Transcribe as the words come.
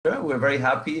we're very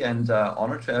happy and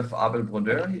honored to have Abel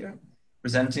Brodeur here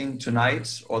presenting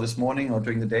tonight or this morning or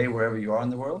during the day, wherever you are in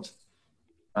the world.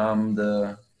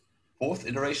 The fourth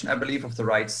iteration, I believe, of the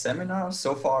RITES seminar.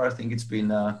 So far, I think it's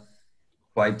been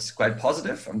quite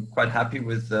positive. I'm quite happy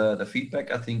with the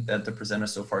feedback I think that the presenters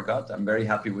so far got. I'm very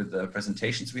happy with the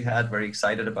presentations we had, very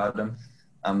excited about them.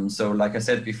 So like I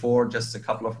said before, just a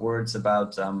couple of words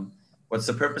about what's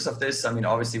the purpose of this. I mean,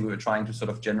 obviously we were trying to sort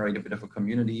of generate a bit of a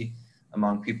community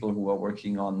among people who are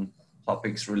working on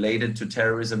topics related to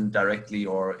terrorism directly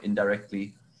or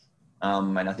indirectly.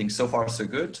 And I think so far so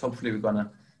good. Hopefully we're gonna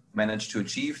manage to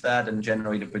achieve that and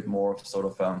generate a bit more of sort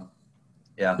of a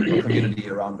community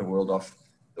around the world of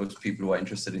those people who are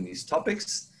interested in these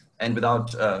topics. And without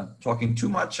talking too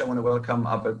much, I want to welcome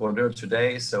Abel Brodeur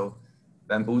today. So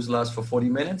bamboozle us for 40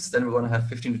 minutes, then we're going to have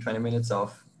 15 to 20 minutes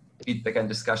of feedback and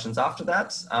discussions after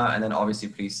that. And then obviously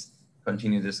please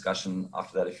continue the discussion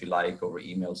after that if you like, over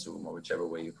email, Zoom, or whichever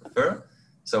way you prefer.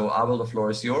 So Abel, the floor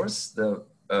is yours, the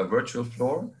virtual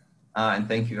floor. And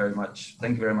thank you very much.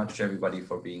 Thank you very much to everybody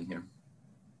for being here.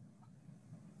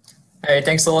 Hey,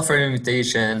 thanks a lot for the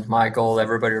invitation, Michael,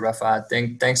 everybody, Rafa.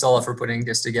 Thanks a lot for putting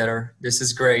this together. This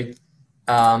is great.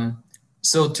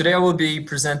 So today I will be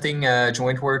presenting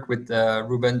joint work with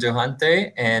Ruben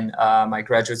Duhante and my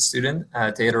graduate student,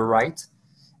 Theodore Wright.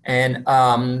 And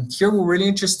here we're really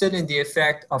interested in the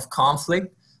effect of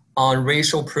conflict on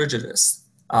racial prejudice.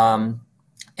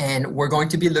 And we're going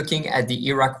to be looking at the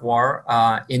Iraq War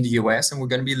in the US, and we're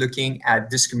going to be looking at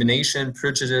discrimination,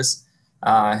 prejudice,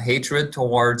 hatred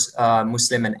towards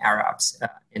Muslim and Arabs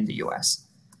in the US.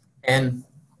 And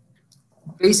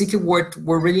basically what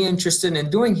we're really interested in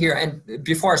doing here, and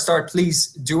before I start, please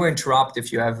do interrupt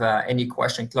if you have any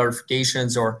question,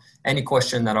 clarifications, or any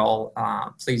question at all,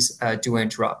 please do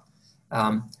interrupt.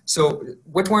 So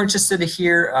what we're interested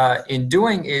here in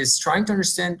doing is trying to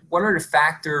understand what are the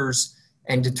factors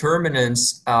and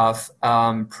determinants of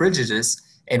prejudice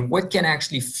and what can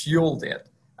actually fuel it.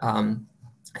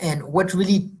 And what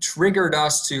really triggered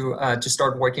us to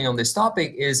start working on this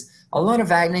topic is a lot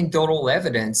of anecdotal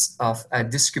evidence of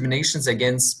discriminations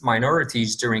against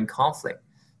minorities during conflict.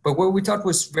 But what we thought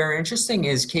was very interesting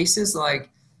is cases like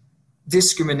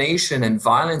discrimination and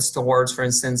violence towards, for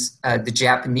instance, the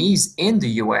Japanese in the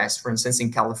US, for instance,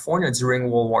 in California during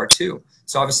World War II.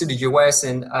 So obviously the US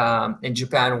and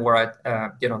Japan were at,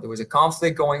 there was a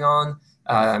conflict going on,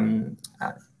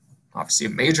 obviously a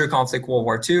major conflict, World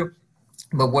War II.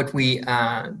 But what we,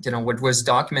 what was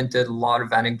documented, a lot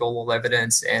of anecdotal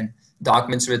evidence and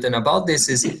documents written about this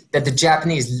is that the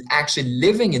Japanese actually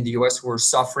living in the US were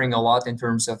suffering a lot in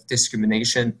terms of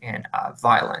discrimination and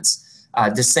violence.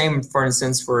 The same, for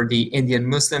instance, for the Indian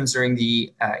Muslims during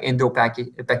the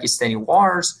Indo-Pakistani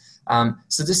wars.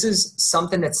 So this is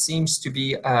something that seems to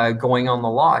be going on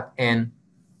a lot. And,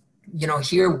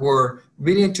 here we're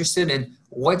really interested in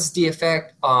what's the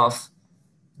effect of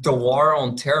the war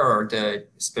on terror,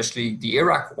 especially the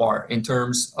Iraq war, in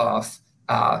terms of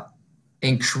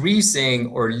increasing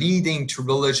or leading to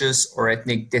religious or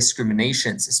ethnic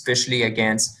discriminations, especially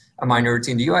against a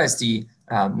minority in the US, the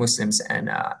Muslims and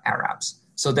Arabs.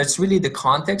 So that's really the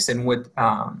context and what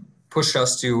pushed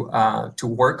us to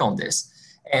work on this.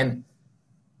 And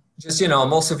just,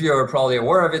 most of you are probably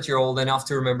aware of it. You're old enough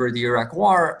to remember the Iraq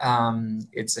war.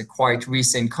 It's a quite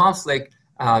recent conflict.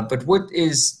 But what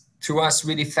is to us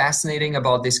really fascinating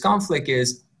about this conflict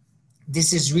is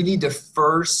this is really the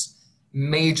first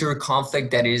major conflict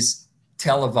that is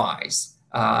televised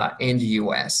in the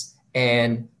US.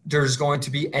 And there's going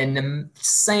to be an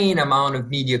insane amount of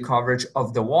media coverage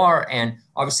of the war. And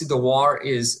obviously the war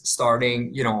is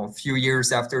starting, a few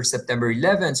years after September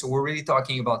 11th. So we're really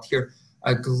talking about here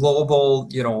a global,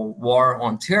 war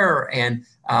on terror. And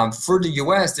for the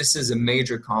US, this is a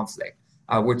major conflict.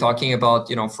 We're talking about,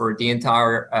 for the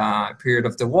entire period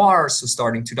of the war, so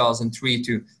starting 2003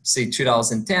 to say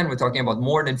 2010, we're talking about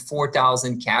more than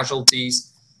 4,000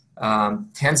 casualties,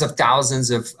 tens of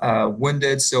thousands of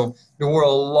wounded. So there were a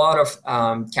lot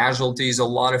of casualties, a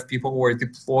lot of people were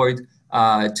deployed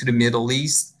to the Middle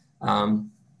East.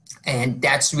 And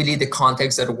that's really the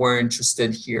context that we're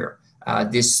interested here.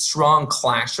 This strong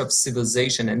clash of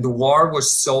civilization, and the war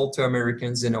was sold to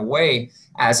Americans in a way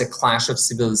as a clash of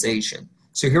civilization.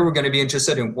 So here we're going to be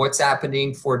interested in what's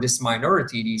happening for this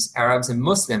minority, these Arabs and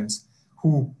Muslims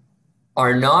who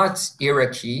are not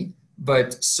Iraqi,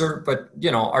 but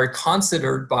are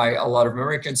considered by a lot of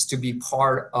Americans to be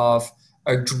part of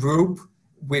a group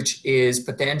which is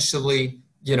potentially,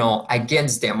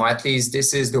 against them, or at least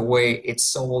this is the way it's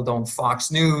sold on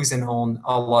Fox News and on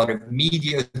a lot of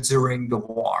media during the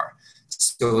war.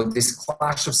 So this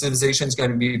clash of civilization is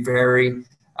going to be very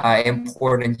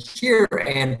important here.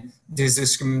 And this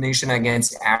discrimination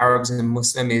against Arabs and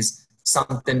Muslims is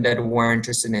something that we're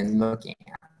interested in looking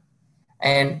at.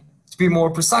 And to be more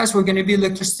precise, we're going to be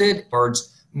interested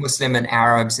towards Muslim and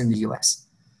Arabs in the US.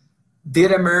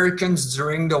 Did Americans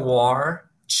during the war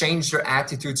change their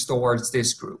attitudes towards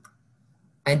this group?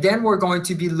 And then we're going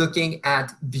to be looking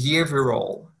at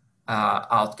behavioral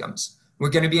outcomes. We're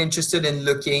going to be interested in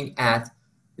looking at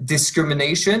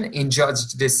discrimination in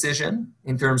judge decision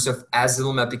in terms of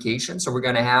asylum applications. So we're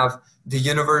going to have the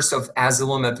universe of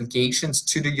asylum applications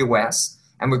to the US,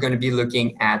 and we're going to be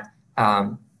looking at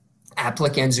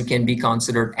applicants who can be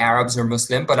considered Arabs or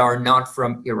Muslim, but are not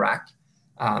from Iraq.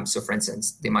 So for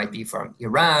instance, they might be from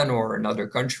Iran or another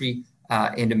country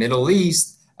in the Middle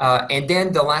East. And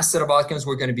then the last set of outcomes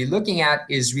we're going to be looking at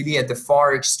is really at the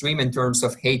far extreme in terms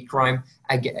of hate crimes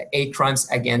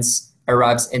against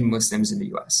Arabs and Muslims in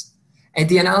the US. And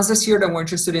the analysis here that we're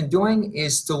interested in doing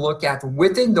is to look at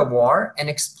within the war and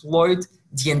exploit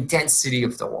the intensity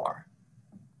of the war.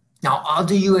 Now, how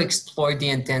do you exploit the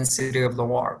intensity of the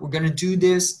war? We're going to do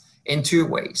this in two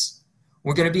ways.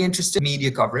 We're going to be interested in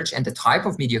media coverage and the type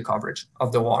of media coverage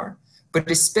of the war,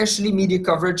 but especially media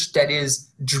coverage that is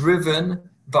driven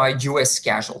by US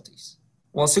casualties.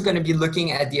 We're also going to be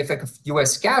looking at the effect of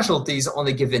US casualties on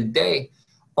a given day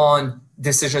on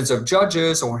decisions of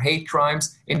judges or hate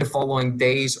crimes in the following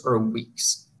days or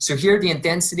weeks. So here the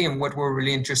intensity and what we're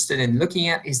really interested in looking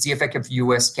at is the effect of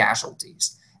US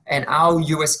casualties and how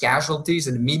US casualties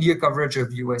and the media coverage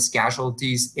of US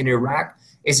casualties in Iraq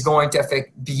is going to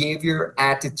affect behavior,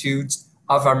 attitudes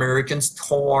of Americans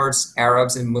towards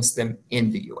Arabs and Muslims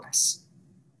in the US.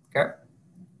 Okay?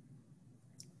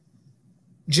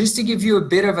 Just to give you a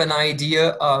bit of an idea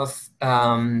of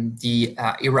the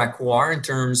Iraq war in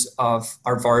terms of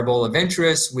our variable of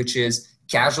interest, which is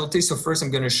casualties. So first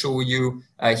I'm going to show you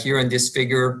here in this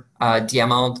figure the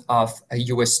amount of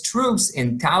US troops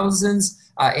in thousands.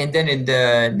 And then in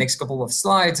the next couple of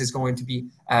slides is going to be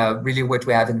really what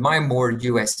we have in mind, more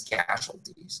US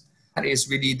casualties. That is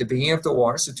really the beginning of the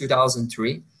war, so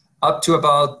 2003, up to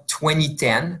about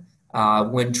 2010,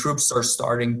 when troops are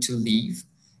starting to leave.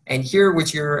 And here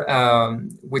what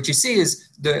you see is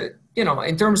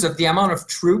in terms of the amount of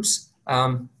troops,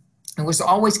 it was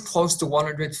always close to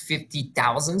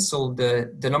 150,000. So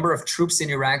the number of troops in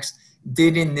Iraq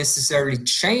didn't necessarily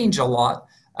change a lot.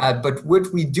 But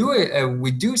what we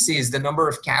do see is the number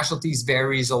of casualties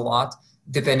varies a lot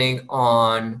depending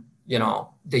on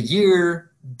the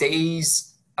year,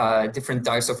 days, different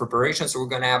types of operations. So we're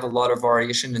going to have a lot of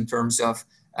variation in terms of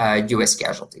U.S.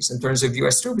 casualties. In terms of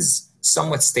U.S. troops, it's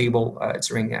somewhat stable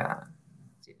during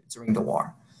the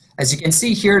war. As you can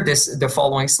see here, the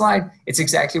following slide, it's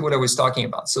exactly what I was talking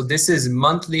about. So this is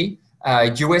monthly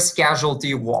U.S.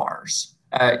 casualty wars.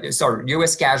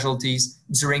 U.S. casualties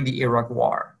during the Iraq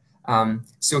War.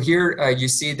 So here you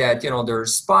see that there are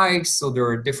spikes, so there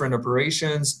are different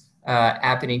operations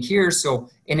happening here. So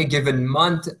in a given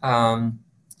month,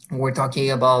 we're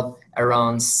talking about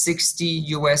around 60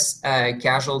 U.S.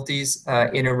 casualties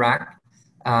in Iraq.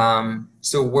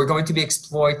 So we're going to be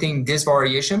exploiting this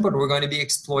variation, but we're going to be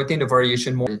exploiting the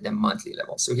variation more at the monthly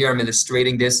level. So here I'm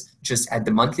illustrating this just at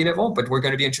the monthly level, but we're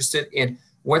going to be interested in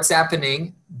what's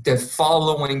happening the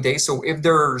following day. So if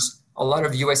there's a lot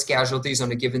of US casualties on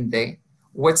a given day,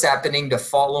 what's happening the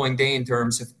following day in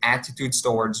terms of attitudes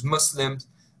towards Muslims,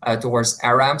 towards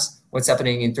Arabs, what's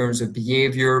happening in terms of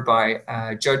behavior by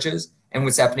judges, and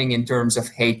what's happening in terms of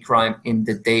hate crime in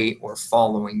the day or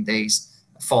following days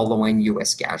following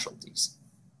US casualties.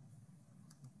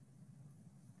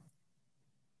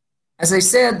 As I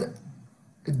said,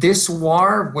 this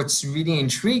war, what's really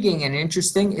intriguing and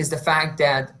interesting is the fact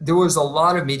that there was a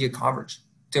lot of media coverage.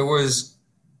 There was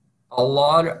a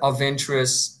lot of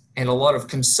interest and a lot of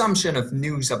consumption of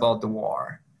news about the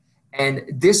war. And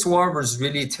this war was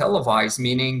really televised,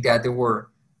 meaning that there were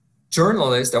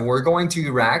journalists that were going to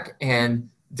Iraq and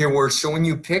they were showing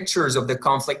you pictures of the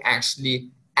conflict actually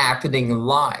happening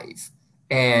live.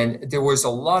 And there was a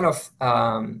lot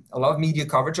of media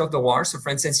coverage of the war. So for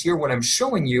instance, here what I'm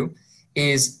showing you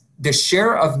is the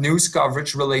share of news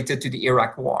coverage related to the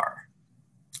Iraq war.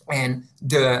 And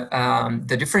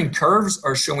the different curves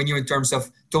are showing you in terms of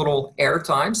total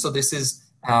airtime. So this is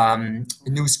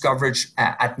news coverage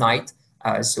at night.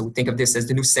 So think of this as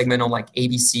the news segment on like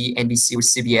ABC, NBC, or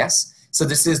CBS. So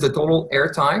this is the total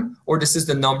airtime, or this is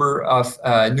the number of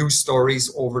news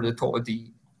stories over the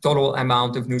total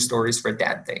amount of news stories for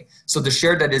that day. So the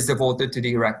share that is devoted to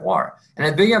the Iraq war. And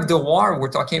at the beginning of the war, we're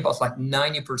talking about like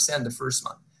 90% the first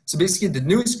month. So basically the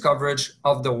news coverage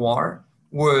of the war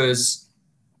was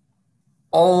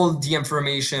all the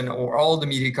information or all the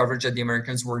media coverage that the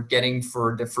Americans were getting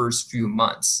for the first few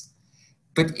months.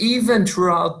 But even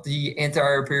throughout the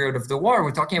entire period of the war,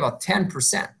 we're talking about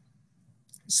 10%.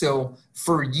 So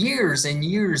for years and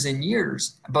years and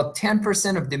years, about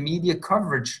 10% of the media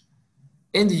coverage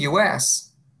in the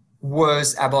US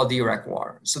was about the Iraq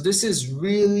war. So this is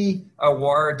really a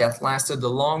war that lasted a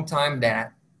long time,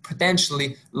 that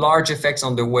potentially large effects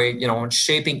on the way, on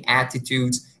shaping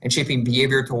attitudes and shaping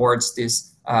behavior towards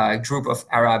this group of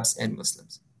Arabs and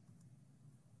Muslims.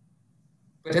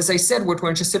 But as I said, what we're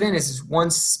interested in is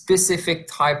one specific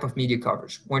type of media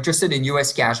coverage. We're interested in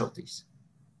US casualties.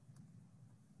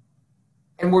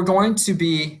 And we're going to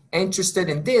be interested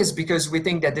in this because we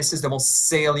think that this is the most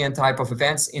salient type of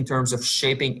events in terms of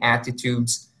shaping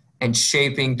attitudes and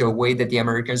shaping the way that the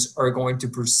Americans are going to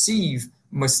perceive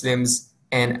Muslims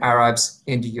and Arabs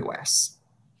in the US.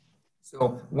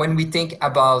 So when we think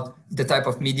about the type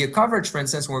of media coverage, for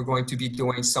instance, we're going to be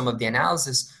doing some of the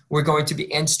analysis. We're going to be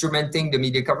instrumenting the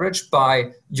media coverage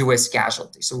by US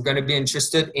casualties. So we're going to be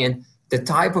interested in the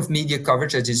type of media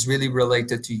coverage that is really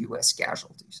related to US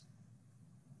casualties.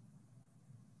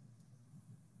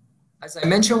 As I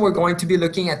mentioned, we're going to be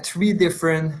looking at three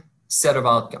different set of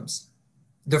outcomes.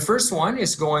 The first one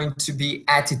is going to be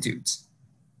attitudes.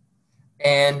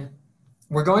 And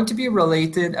we're going to be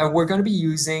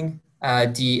using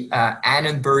the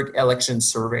Annenberg election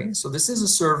survey. So this is a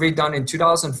survey done in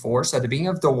 2004, so at the beginning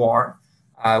of the war,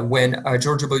 when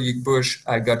George W. Bush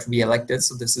got reelected.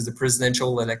 So this is the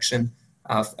presidential election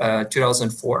of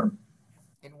 2004.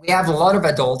 And we have a lot of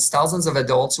adults, thousands of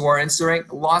adults, who are answering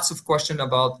lots of questions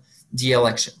about the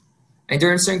election. And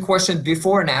they're answering questions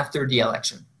before and after the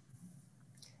election.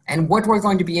 And what we're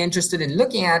going to be interested in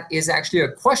looking at is actually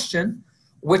a question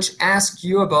which asks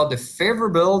you about the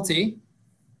favorability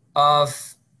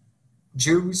of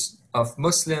Jews, of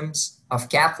Muslims, of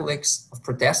Catholics, of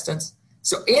Protestants.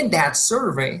 So in that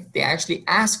survey, they actually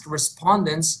asked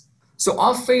respondents, so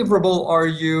how favorable are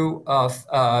you of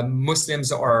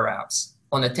Muslims or Arabs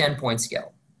on a 10-point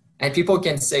scale? And people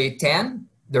can say 10,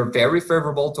 they're very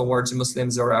favorable towards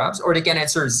Muslims or Arabs, or they can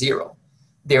answer 0.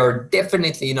 They are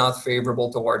definitely not favorable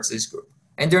towards this group.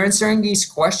 And they're answering these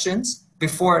questions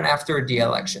before and after the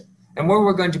election. And what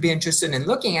we're going to be interested in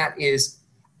looking at is,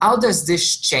 how does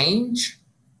this change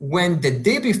when the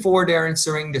day before they're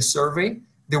answering the survey,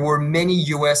 there were many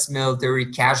US military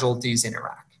casualties in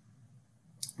Iraq?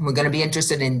 And we're going to be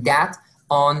interested in that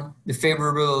on the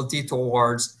favorability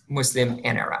towards Muslim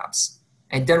and Arabs.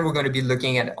 And then we're going to be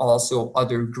looking at also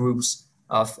other groups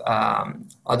of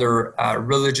other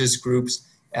religious groups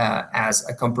as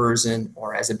a comparison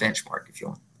or as a benchmark, if you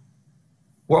want.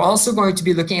 We're also going to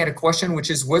be looking at a question, which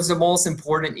is, what's the most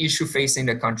important issue facing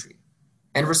the country?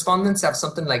 And respondents have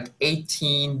something like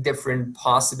 18 different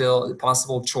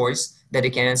possible choice that they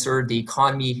can answer: the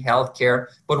economy, healthcare,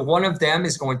 but one of them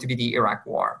is going to be the Iraq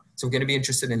war. So we're going to be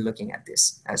interested in looking at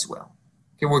this as well.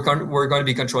 Okay, we're going to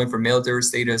be controlling for military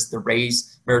status, the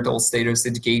race, marital status,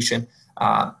 education,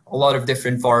 a lot of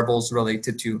different variables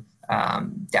related to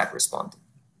that respondent.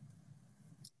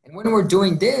 And when we're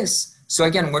doing this, so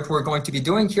again, what we're going to be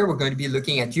doing here, we're going to be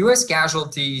looking at US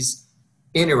casualties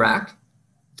in Iraq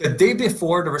the day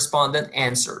before the respondent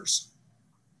answers.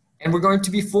 And we're going to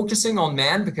be focusing on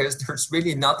men because there's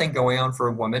really nothing going on for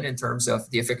a woman in terms of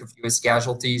the effect of US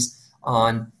casualties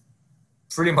on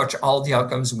pretty much all the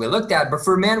outcomes we looked at. But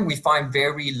for men, we find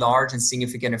very large and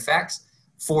significant effects.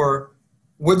 For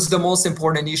what's the most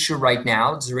important issue right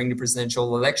now during the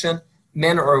presidential election,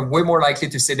 men are way more likely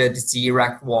to say that it's the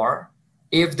Iraq war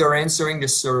if they're answering the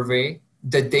survey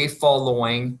the day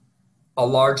following a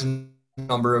large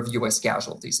number of US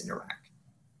casualties in Iraq.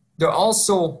 They're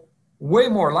also way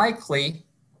more likely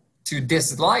to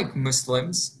dislike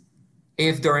Muslims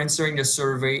if they're answering the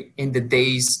survey in the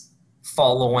days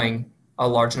following a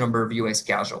large number of US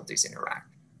casualties in Iraq.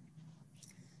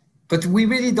 But we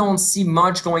really don't see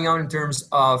much going on in terms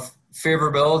of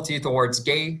favorability towards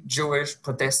gay, Jewish,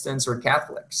 Protestants, or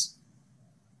Catholics.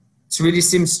 It really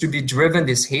seems to be driven,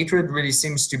 this hatred really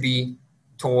seems to be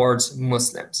towards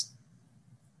Muslims.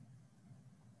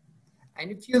 And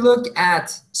if you look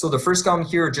at, so the first column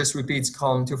here just repeats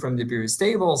column 2 from the previous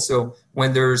table. So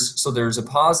when there's a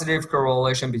positive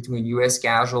correlation between US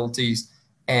casualties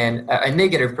and a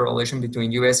negative correlation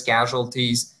between US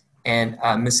casualties and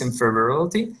Muslim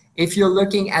favorability. If you're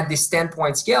looking at this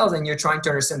 10-point scale and you're trying to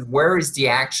understand where is the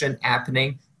action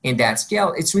happening in that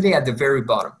scale, it's really at the very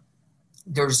bottom.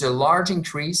 There's a large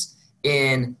increase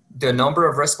in the number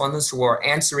of respondents who are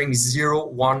answering 0,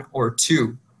 1, or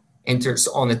 2 in terms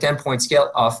on the 10-point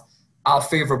scale of how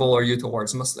favorable are you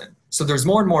towards Muslim. So there's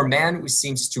more and more men who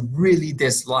seems to really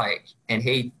dislike and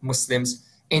hate Muslims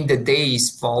in the days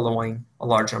following a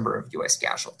large number of US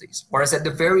casualties. Whereas at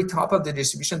the very top of the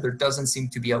distribution, there doesn't seem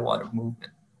to be a lot of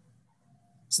movement.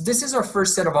 So this is our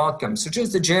first set of outcomes. So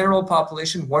just the general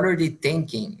population, what are they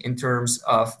thinking in terms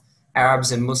of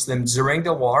Arabs and Muslims during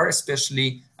the war,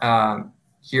 especially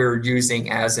here using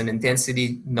as an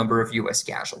intensity number of US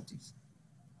casualties.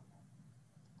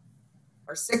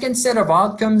 Our second set of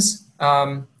outcomes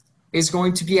is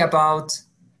going to be about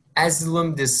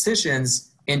asylum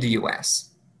decisions in the US.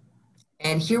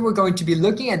 And here we're going to be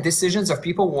looking at decisions of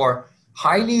people who are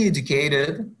highly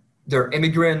educated, they're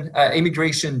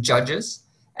immigration judges,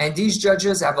 and these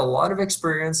judges have a lot of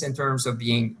experience in terms of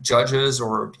being judges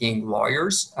or being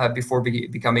lawyers before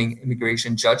becoming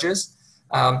immigration judges.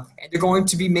 And they're going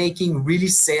to be making really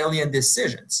salient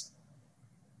decisions.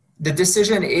 The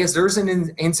decision is there's an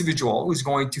individual who's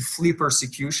going to flee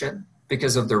persecution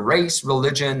because of their race,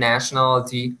 religion,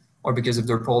 nationality, or because of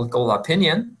their political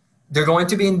opinion. They're going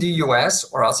to be in the US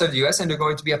or outside the US, and they're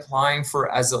going to be applying for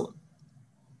asylum.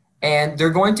 And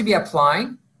they're going to be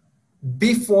applying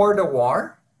before the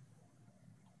war.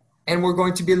 And we're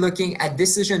going to be looking at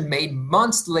decision made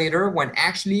months later when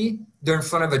actually they're in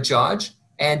front of a judge,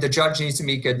 and the judge needs to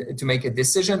make a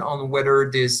decision on whether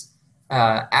this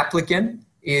applicant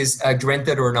is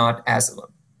granted or not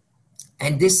asylum.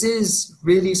 And this is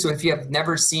really, so if you have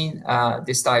never seen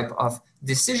this type of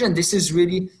decision, this is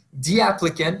really the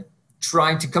applicant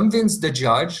trying to convince the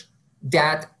judge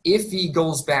that if he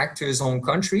goes back to his home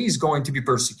country, he's going to be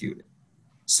persecuted.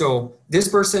 So this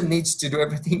person needs to do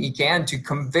everything he can to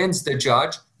convince the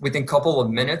judge within a couple of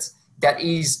minutes that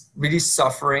he's really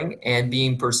suffering and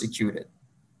being persecuted.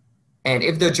 And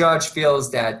if the judge feels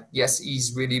that, yes,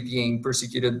 he's really being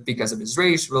persecuted because of his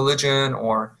race, religion,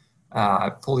 or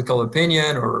political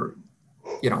opinion, or,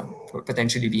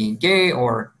 potentially being gay,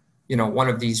 or, one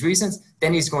of these reasons,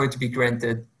 then he's going to be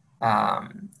granted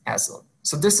asylum.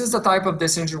 So this is the type of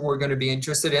decision we're going to be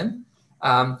interested in.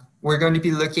 We're going to be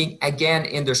looking again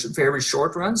in the very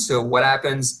short run. So what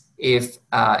happens if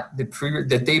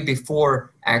the day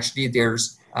before actually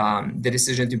there's the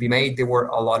decision to be made, there were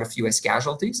a lot of US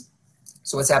casualties.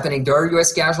 So what's happening? There are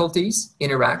US casualties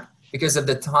in Iraq. Because of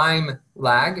the time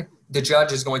lag, the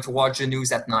judge is going to watch the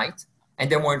news at night,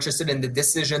 and then we're interested in the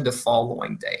decision the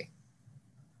following day.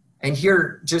 And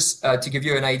here, just to give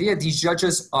you an idea, these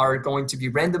judges are going to be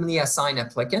randomly assigned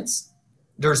applicants.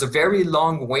 There's a very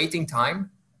long waiting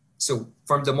time. So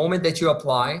from the moment that you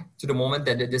apply to the moment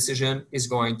that the decision is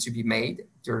going to be made,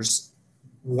 there's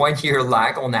 1 year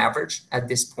lag on average at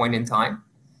this point in time.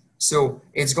 So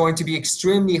it's going to be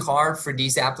extremely hard for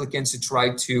these applicants to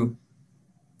try to,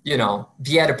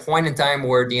 be at a point in time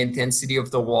where the intensity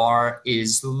of the war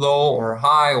is low or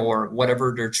high or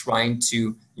whatever they're trying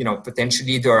to,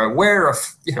 potentially they're aware of,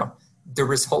 the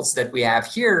results that we have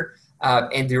here,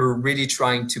 and they're really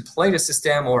trying to play the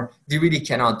system, or they really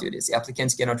cannot do this. The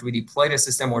applicants cannot really play the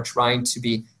system or trying to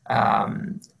be,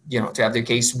 to have their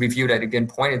case reviewed at a given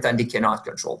point in time. They cannot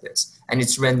control this, and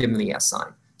it's randomly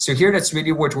assigned. So here, that's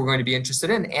really what we're going to be interested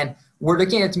in. And we're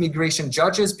looking at immigration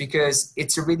judges because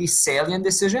it's a really salient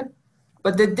decision.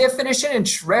 But the definition and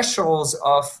thresholds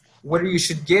of whether you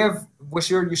should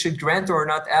whether you should grant or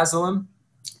not asylum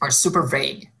are super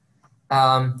vague.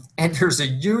 And there's a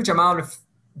huge amount of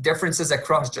differences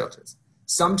across judges.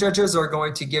 Some judges are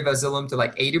going to give asylum to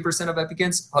like 80% of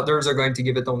applicants. Others are going to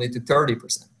give it only to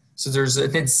 30%. So there's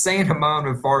an insane amount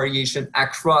of variation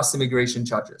across immigration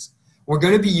judges. We're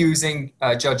going to be using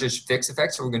judges' fixed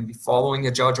effects. So we're going to be following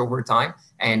a judge over time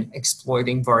and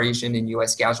exploiting variation in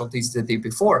US casualties the day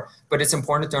before. But it's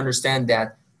important to understand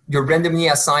that you're randomly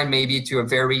assigned maybe to a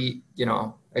very,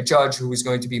 a judge who is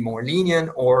going to be more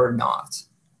lenient or not.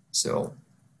 So,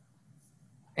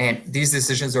 and these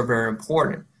decisions are very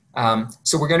important.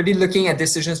 So we're going to be looking at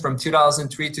decisions from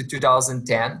 2003 to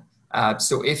 2010.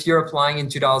 So if you're applying in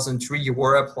 2003, you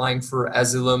were applying for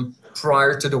asylum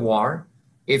prior to the war.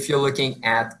 If you're looking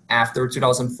at after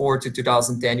 2004 to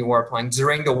 2010, you were applying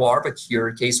during the war, but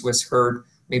your case was heard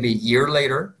maybe a year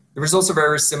later. The results are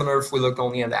very similar if we look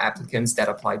only at the applicants that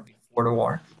applied before the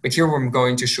war. But here we're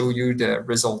going to show you the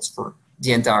results for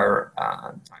the entire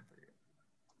time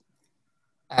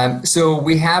period. So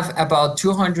we have about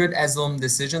 200 asylum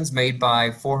decisions made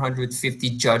by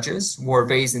 450 judges who are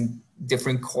based in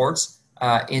different courts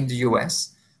in the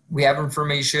US. We have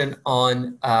information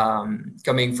on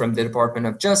coming from the Department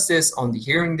of Justice on the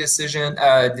hearing decision,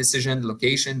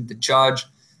 location, the judge,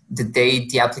 the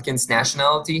date, the applicant's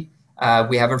nationality.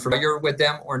 We have information with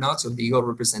them or not, so legal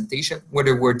representation,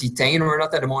 whether we're detained or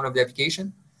not at the moment of the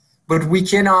application. But we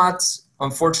cannot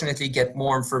unfortunately get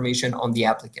more information on the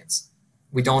applicants.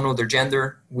 We don't know their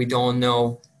gender. We don't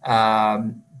know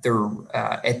their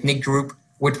ethnic group.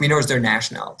 What we know is their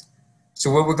nationality.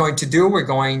 So what we're going to do, we're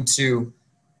going to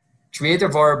create a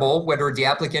variable whether the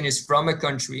applicant is from a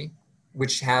country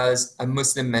which has a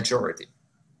Muslim majority.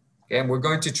 Okay, and we're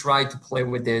going to try to play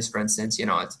with this. For instance, you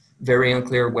know, it's very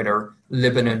unclear whether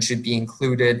Lebanon should be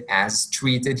included as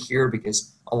treated here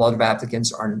because a lot of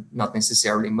applicants are not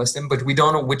necessarily Muslim, but we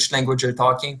don't know which language they're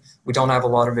talking. We don't have a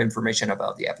lot of information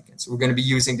about the applicants. So we're going to be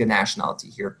using the nationality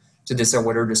here to decide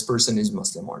whether this person is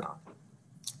Muslim or not.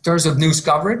 In terms of news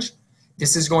coverage,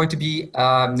 this is going to be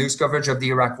news coverage of the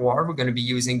Iraq War. We're going to be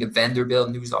using the Vanderbilt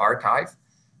News Archive.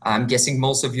 I'm guessing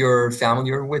most of you are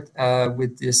familiar with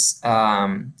this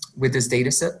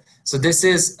data set. So this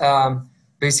is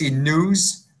basically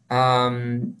news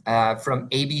from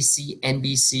ABC,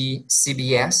 NBC,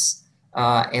 CBS,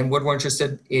 and what we're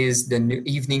interested is the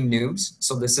evening news.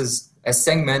 So this is a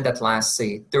segment that lasts,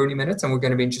 say, 30 minutes, and we're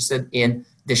going to be interested in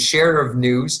the share of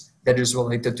news that is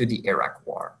related to the Iraq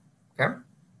War. Okay.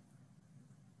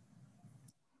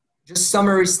 Just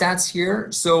summary stats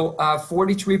here. So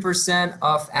 43%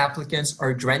 of applicants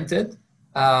are granted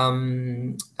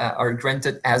asylum.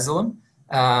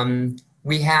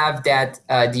 We have that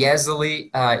the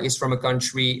asylee is from a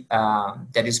country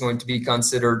that is going to be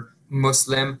considered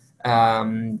Muslim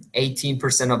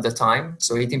 18% of the time.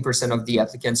 So 18% of the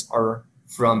applicants are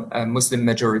from a Muslim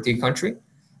majority country.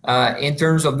 In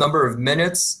terms of number of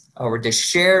minutes or the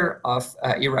share of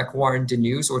Iraq War in the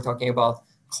news, we're talking about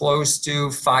close to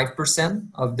 5%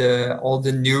 of all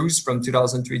the news from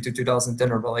 2003 to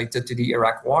 2010 are related to the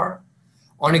Iraq War.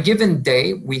 On a given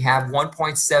day, we have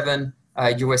 1.7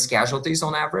 US casualties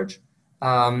on average.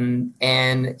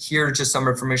 And here just some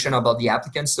information about the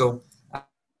applicants. So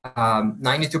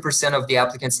 92% of the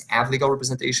applicants have legal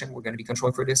representation. We're going to be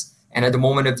controlling for this. And at the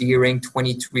moment of the hearing,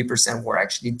 23% were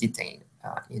actually detained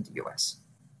in the US.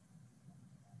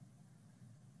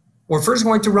 We're first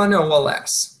going to run an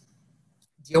OLS.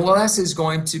 The OLS is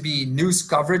going to be news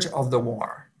coverage of the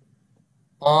war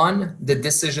on the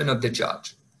decision of the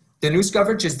judge. The news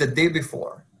coverage is the day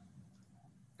before.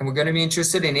 And we're going to be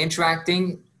interested in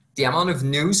interacting the amount of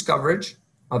news coverage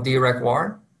of the Iraq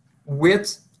War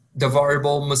with the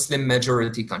variable Muslim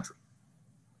majority country.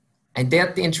 And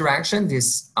that interaction,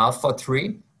 this alpha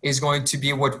 3, is going to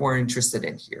be what we're interested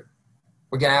in here.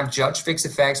 We're going to have judge fixed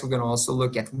effects. We're going to also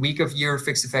look at week of year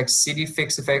fixed effects, city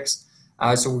fixed effects.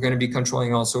 So we're going to be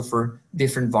controlling also for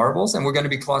different variables, and we're going to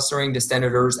be clustering the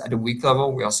standard errors at the week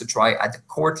level. We also try at the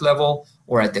court level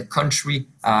or at the country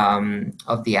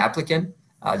of the applicant.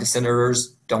 The standard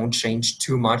errors don't change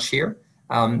too much here,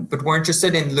 but we're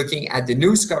interested in looking at the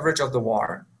news coverage of the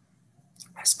war,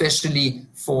 especially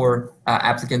for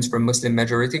applicants from Muslim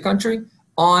majority country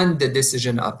on the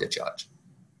decision of the judge.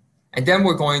 And then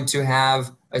we're going to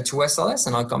have a 2SLS,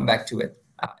 and I'll come back to it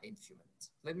in a few minutes.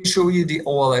 Let me show you the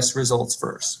OLS results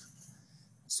first.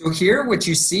 So here what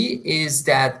you see is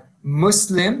that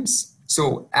Muslims,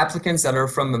 so applicants that are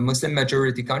from a Muslim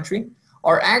majority country,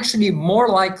 are actually more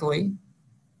likely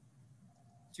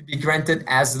to be granted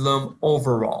asylum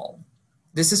overall.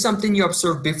 This is something you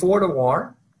observed before the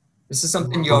war. This is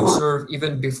something you observed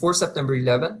even before September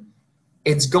 11.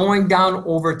 It's going down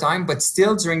over time, but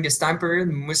still during this time period,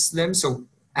 Muslims, so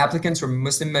applicants from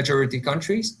Muslim majority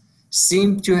countries,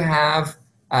 seem to have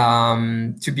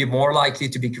to be more likely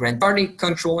to be granted. Party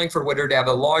controlling for whether they have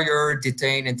a lawyer,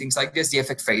 detained, and things like this, the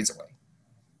effect fades away.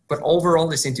 But overall,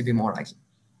 they seem to be more likely.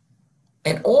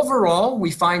 And overall,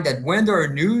 we find that when there are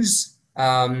news,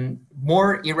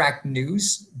 more Iraq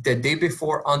news the day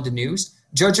before on the news,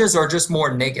 judges are just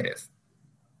more negative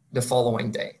the following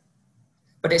day.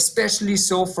 But especially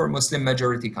so for Muslim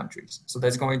majority countries. So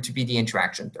that's going to be the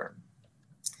interaction term.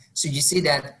 So you see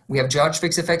that we have judge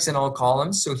fixed effects in all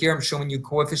columns. So here I'm showing you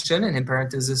coefficient and in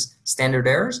parentheses standard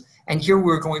errors. And here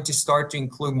we're going to start to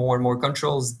include more and more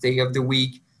controls, day of the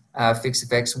week, fixed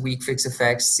effects, week fixed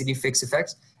effects, city fixed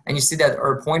effects. And you see that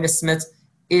our point estimate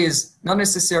is not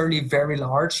necessarily very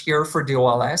large here for the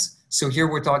OLS. So here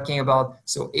we're talking about,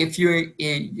 so if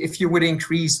you would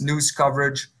increase news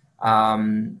coverage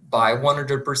by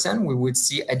 100%, we would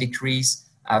see a decrease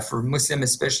for Muslim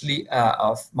especially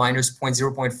of minus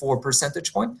 0.4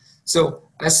 percentage point. So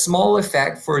a small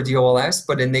effect for the OLS,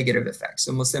 but a negative effect.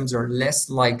 So Muslims are less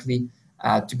likely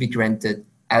to be granted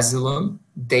asylum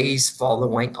days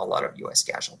following a lot of US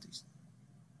casualties.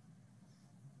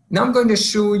 Now I'm going to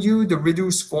show you the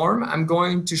reduced form. I'm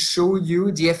going to show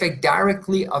you the effect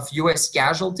directly of US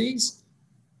casualties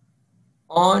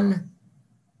on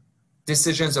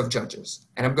decisions of judges.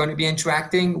 And I'm going to be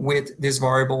interacting with this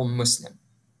variable Muslim.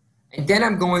 And then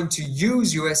I'm going to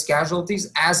use US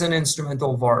casualties as an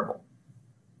instrumental variable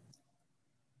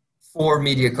for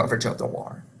media coverage of the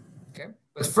war. Okay,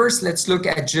 but first let's look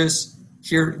at just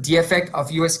here the effect of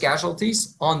US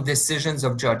casualties on decisions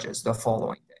of judges the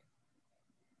following day.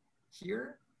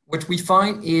 Here, what we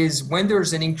find is when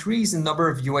there's an increase in number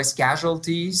of US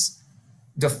casualties,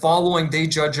 the following day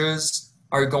judges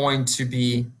are going to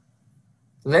be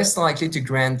less likely to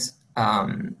grant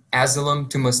asylum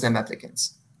to Muslim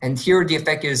applicants. And here the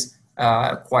effect is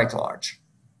quite large.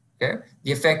 Okay,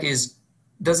 the effect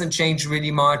doesn't change really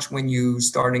much when you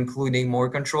start including more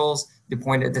controls.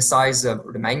 The size of,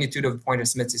 or the magnitude of the point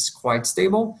estimates is quite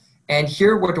stable. And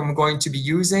here what I'm going to be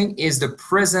using is the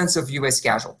presence of US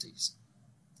casualties.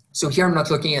 So here I'm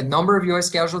not looking at number of US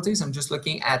casualties, I'm just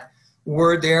looking at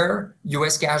were there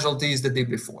US casualties the day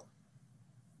before.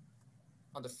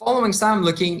 On the following slide, I'm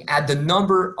looking at the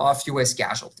number of US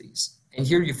casualties. And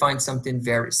here you find something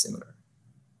very similar.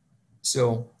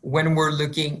 So when we're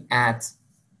looking at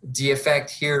the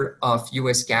effect here of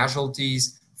US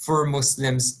casualties for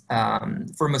Muslims,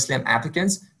 for Muslim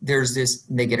applicants, there's this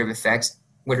negative effects,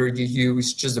 whether you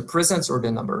use just the presence or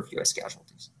the number of US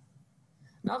casualties.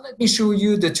 Now let me show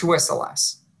you the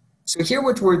 2SLS. So here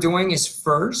what we're doing is a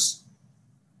first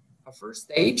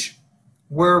stage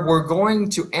where we're going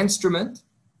to instrument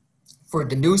for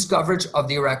the news coverage of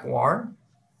the Iraq War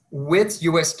with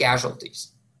US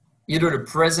casualties, either the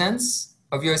presence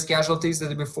of US casualties the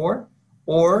day before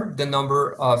or the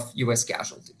number of US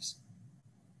casualties.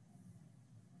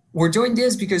 We're doing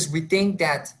this because we think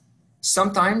that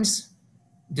sometimes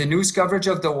the news coverage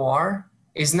of the war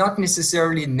is not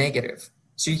necessarily negative.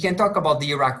 So you can talk about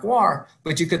the Iraq War,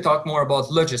 but you could talk more about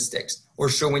logistics or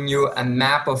showing you a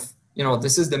map of,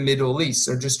 this is the Middle East,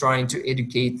 so just trying to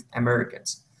educate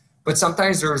Americans. But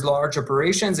sometimes there's large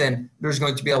operations and there's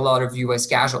going to be a lot of US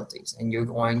casualties, and you're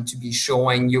going to be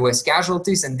showing US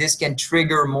casualties, and this can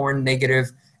trigger more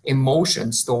negative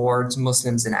emotions towards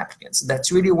Muslims and applicants.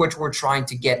 That's really what we're trying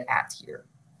to get at here.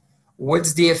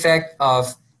 What's the effect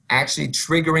of actually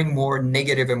triggering more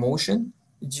negative emotion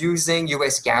using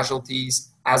US casualties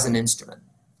as an instrument?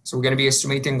 So we're going to be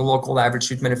estimating the local average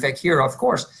treatment effect here, of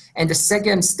course. And the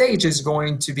second stage is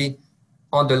going to be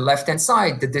on the left-hand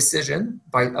side, the decision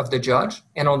of the judge.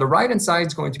 And on the right-hand side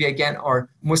is going to be, again, our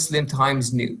Muslim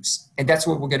Times news. And that's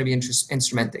what we're going to be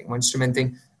instrumenting. We're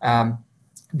instrumenting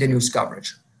the news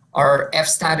coverage. Our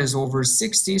F-stat is over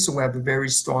 60, so we have a very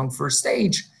strong first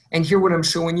stage. And here what I'm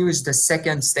showing you is the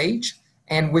second stage.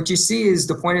 And what you see is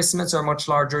the point estimates are much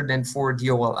larger than for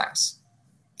DOLS.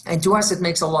 And to us, it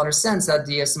makes a lot of sense that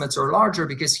the estimates are larger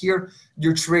because here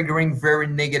you're triggering very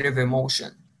negative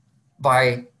emotion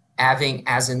by having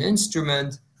as an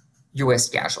instrument US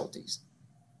casualties.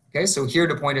 Okay, so here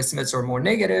the point estimates are more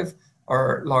negative,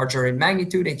 are larger in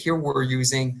magnitude, and here we're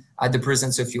using the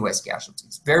presence of US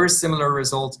casualties. Very similar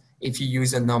results if you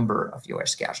use a number of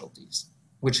US casualties,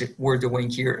 which we're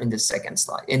doing here in the second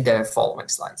slide, in the following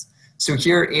slides. So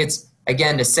here it's,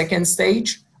 again, the second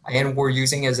stage, and we're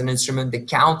using as an instrument the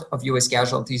count of US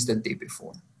casualties the day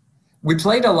before. We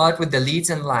played a lot with the leads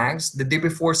and lags. The day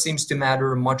before seems to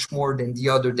matter much more than the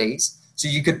other days. So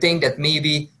you could think that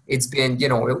maybe it's been,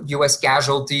 US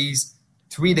casualties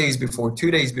 3 days before,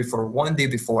 2 days before, 1 day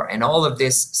before, and all of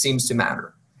this seems to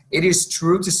matter. It is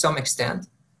true to some extent,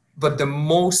 but the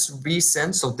most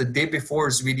recent, so the day before,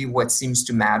 is really what seems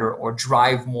to matter or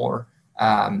drive more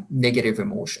negative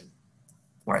emotion.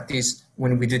 Or at least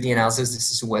when we do the analysis,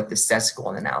 this is what the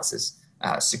statistical analysis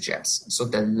suggests. So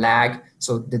the lag,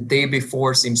 so the day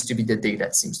before seems to be the day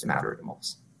that seems to matter the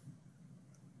most.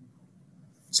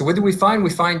 So what do we find? We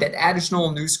find that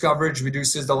additional news coverage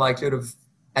reduces the likelihood of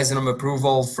asylum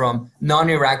approval from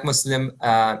non-Iraq Muslim,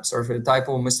 sorry for the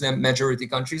typo, Muslim majority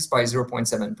countries by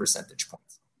 0.7 percentage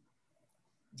points.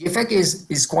 The effect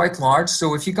is quite large.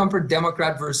 So if you compare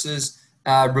Democrat versus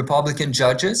Republican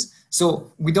judges,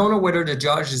 so we don't know whether the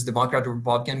judge is Democrat or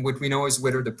Republican. What we know is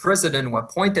whether the president who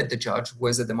appointed the judge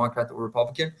was a Democrat or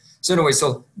Republican. So anyway,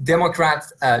 so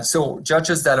Democrats, so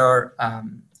judges that are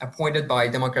appointed by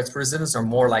Democrats presidents are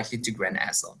more likely to grant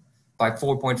asylum by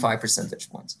 4.5 percentage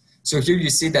points. So here you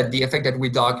see that the effect that we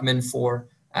document for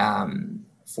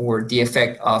the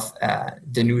effect of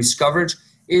the news coverage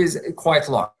is quite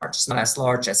large. It's not as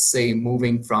large as, say,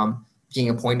 moving from being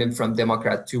appointed from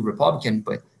Democrat to Republican,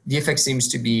 but the effect seems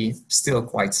to be still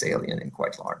quite salient and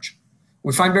quite large.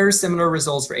 We find very similar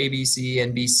results for ABC,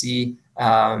 NBC,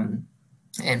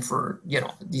 and for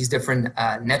these different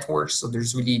networks. So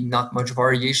there's really not much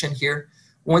variation here.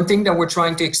 One thing that we're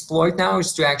trying to exploit now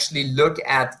is to actually look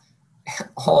at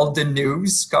all the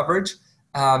news coverage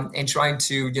and trying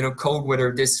to code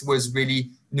whether this was really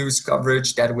news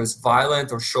coverage that was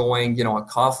violent or showing, you know, a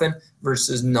coffin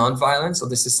versus non-violent. So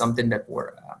this is something that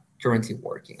we're currently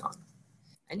working on.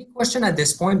 Any question at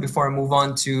this point before I move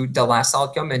on to the last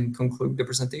outcome and conclude the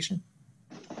presentation?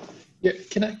 Yeah,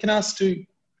 can I ask two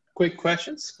quick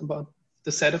questions about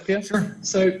the setup here? Sure.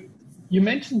 So you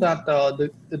mentioned that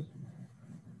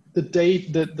the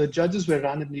date, the judges were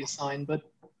randomly assigned, but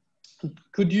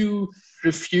could you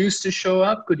refuse to show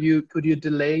up? Could you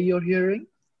delay your hearing?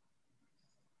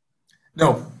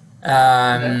 No.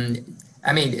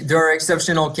 I mean, there are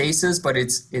exceptional cases, but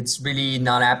it's really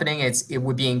not happening. It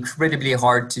would be incredibly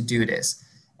hard to do this,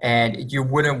 and you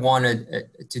wouldn't want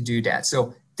to do that.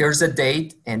 So there's a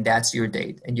date, and that's your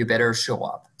date, and you better show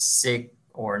up, sick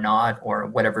or not, or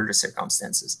whatever the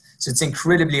circumstances. So it's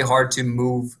incredibly hard to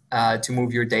move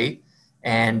your date,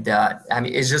 and I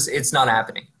mean, it's not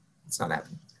happening. It's not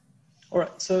happening. All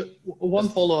right. So one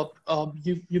follow-up.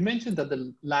 You mentioned that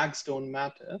the lags don't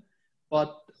matter,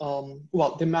 but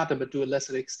well, they matter, but to a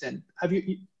lesser extent. Have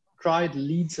you tried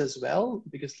leads as well?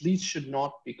 Because leads should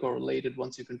not be correlated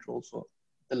once you control for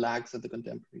the lags at the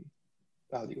contemporary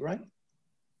value, right?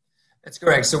 That's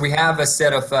correct. So we have a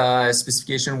set of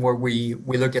specification where we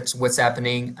look at what's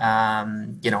happening,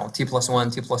 you know,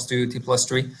 T+1, T+2,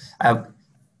 T+3.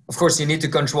 Of course, you need to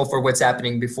control for what's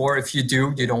happening before. If you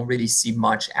do, you don't really see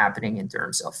much happening in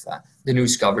terms of the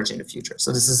news coverage in the future.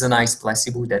 So this is a nice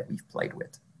placebo that we've played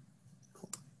with. Cool.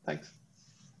 Thanks.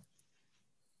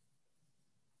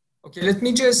 Okay, let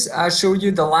me just show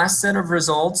you the last set of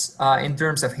results in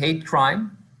terms of hate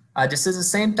crime. This is the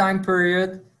same time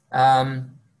period.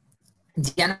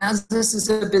 The analysis is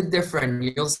a bit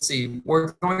different. You'll see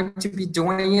we're going to be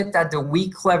doing it at the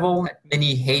week level.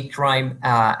 Many hate crime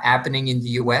happening in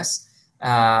the US,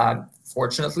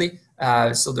 fortunately.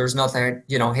 So there's not,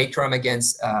 you know, hate crime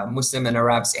against Muslim and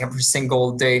Arabs every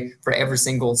single day for every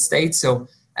single state. So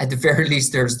at the very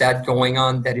least, there's that going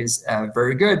on that is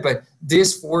very good. But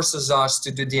this forces us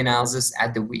to do the analysis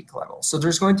at the week level. So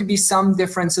there's going to be some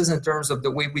differences in terms of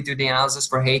the way we do the analysis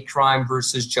for hate crime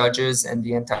versus judges and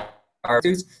the entire.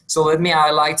 So let me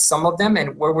highlight some of them,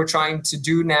 and what we're trying to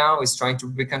do now is trying to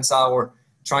reconcile or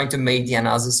trying to make the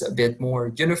analysis a bit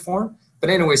more uniform.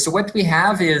 But anyway, so what we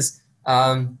have is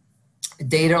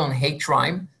data on hate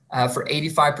crime for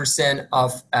 85%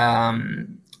 of,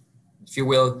 if you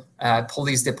will,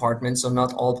 police departments. So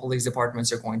not all police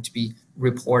departments are going to be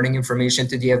reporting information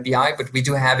to the FBI, but we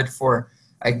do have it for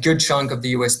a good chunk of the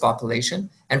US population.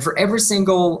 And for every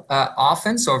single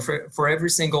offense, or for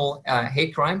every single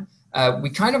hate crime, we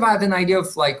kind of have an idea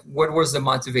of like what was the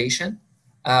motivation.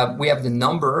 We have the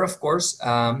number, of course,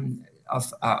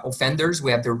 of offenders.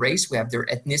 We have their race. We have their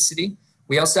ethnicity.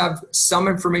 We also have some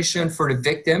information for the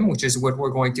victim, which is what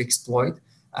we're going to exploit.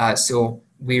 So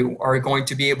we are going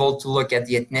to be able to look at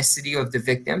the ethnicity of the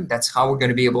victim. That's how we're going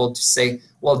to be able to say,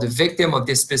 well, the victim of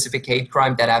this specific hate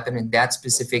crime that happened in that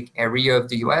specific area of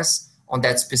the US on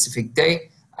that specific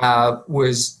day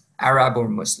was Arab or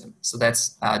Muslim. So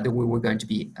that's the way we're going to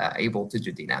be able to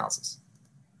do the analysis.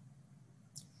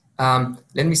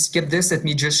 Let me skip this. Let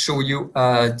me just show you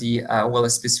the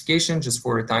specification just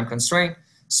for a time constraint.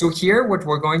 So here, what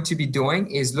we're going to be doing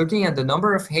is looking at the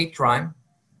number of hate crime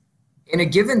in a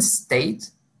given state,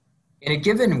 in a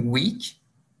given week,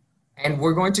 and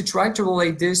we're going to try to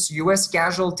relate this US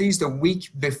casualties the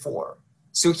week before.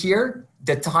 So here,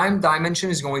 the time dimension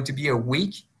is going to be a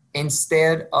week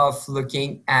instead of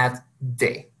looking at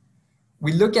day.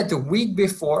 We look at the week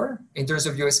before in terms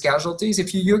of US casualties.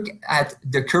 If you look at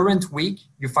the current week,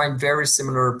 you find very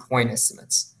similar point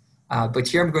estimates. But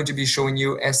here I'm going to be showing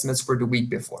you estimates for the week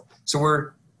before. So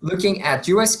we're looking at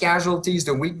US casualties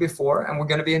the week before, and we're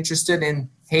going to be interested in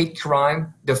hate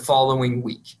crime the following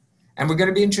week. And we're going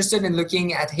to be interested in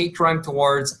looking at hate crime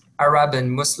towards Arab and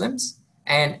Muslims.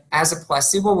 And as a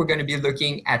placebo, we're going to be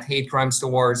looking at hate crimes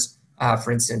towards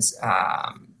for instance,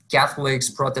 Catholics,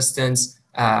 Protestants,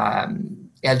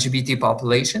 LGBT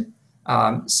population.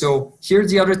 So here,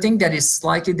 the other thing that is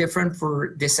slightly different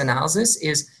for this analysis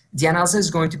is the analysis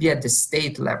is going to be at the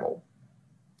state level.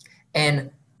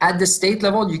 And at the state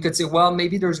level, you could say, well,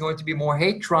 maybe there's going to be more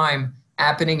hate crime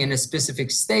happening in a specific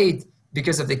state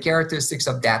because of the characteristics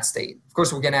of that state. Of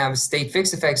course, we're going to have state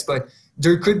fixed effects, but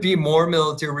there could be more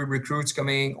military recruits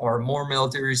coming or more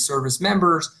military service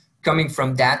members coming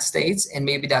from that states, and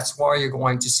maybe that's why you're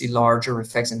going to see larger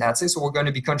effects in that state. So we're going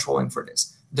to be controlling for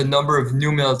this. The number of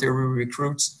new military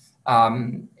recruits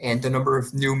and the number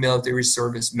of new military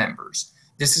service members.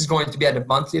 This is going to be at the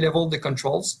monthly level, the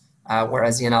controls,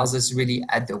 whereas the analysis is really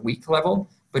at the week level,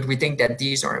 but we think that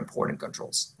these are important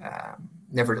controls.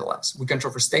 Nevertheless, we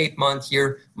control for state, month,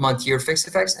 year fixed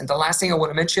effects. And the last thing I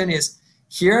want to mention is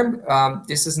Here,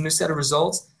 this is a new set of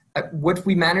results. What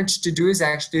we managed to do is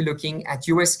actually looking at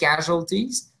US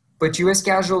casualties, but US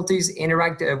casualties in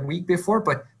Iraq a week before,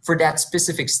 but for that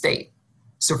specific state.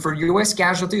 So for US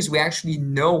casualties, we actually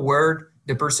know where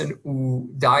the person who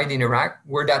died in Iraq,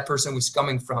 where that person was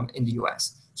coming from in the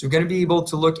US. So we're going to be able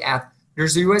to look at,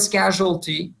 there's a US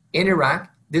casualty in Iraq.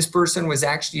 This person was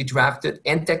actually drafted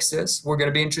in Texas. We're going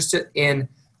to be interested in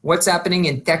what's happening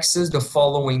in Texas the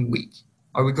following week.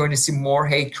 Are we going to see more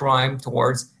hate crime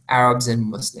towards Arabs and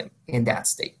Muslims in that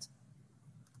state?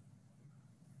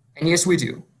 And yes, we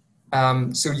do.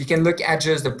 So you can look at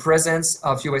just the presence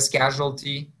of US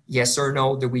casualty, yes or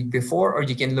no, the week before, or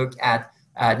you can look at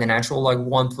the natural like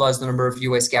 1 plus the number of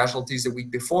US casualties the week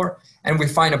before, and we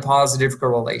find a positive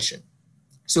correlation.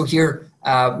 So here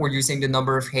we're using the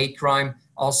number of hate crime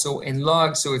also in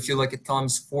log. So if you look at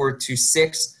columns 4 to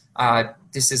 6,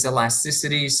 this is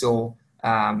elasticity, so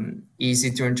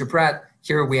easy to interpret.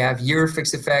 Here we have year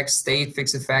fixed effects, state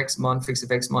fixed effects, month fixed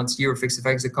effects, months, year fixed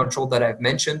effects, the control that I've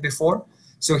mentioned before.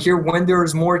 So here, when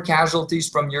there's more casualties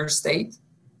from your state,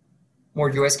 more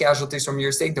US casualties from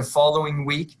your state, the following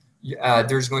week,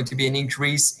 there's going to be an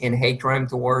increase in hate crime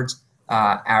towards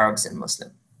Arabs and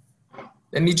Muslims.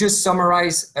 Let me just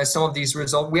summarize some of these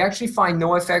results. We actually find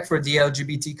no effect for the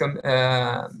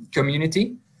LGBT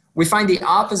community. We find the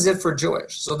opposite for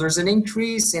Jewish. So there's an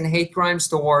increase in hate crimes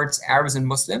towards Arabs and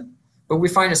Muslims, but we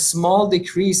find a small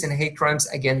decrease in hate crimes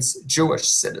against Jewish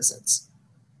citizens.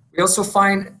 We also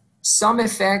find some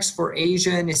effects for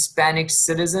Asian, Hispanic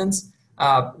citizens.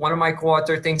 One of my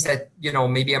co-author thinks that,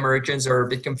 maybe Americans are a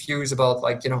bit confused about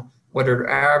whether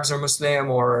Arabs are Muslim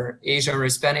or Asian or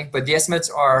Hispanic, but the estimates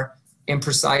are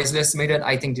imprecisely estimated.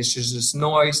 I think this is just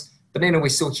noise. But anyway,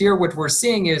 so here what we're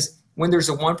seeing is when there's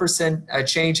a 1%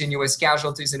 change in US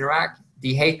casualties in Iraq,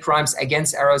 the hate crimes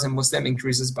against Arabs and Muslims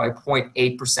increases by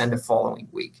 0.8% the following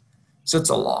week. So it's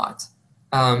a lot.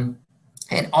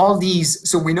 And all these,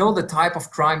 so we know the type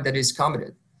of crime that is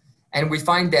committed. And we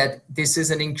find that this is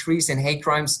an increase in hate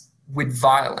crimes with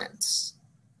violence.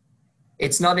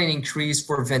 It's not an increase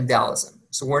for vandalism.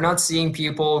 So we're not seeing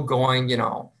people going,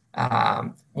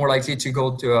 more likely to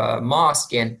go to a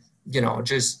mosque and,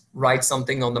 just write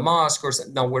something on the mosque or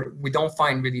something. No, we don't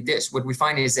find really this. What we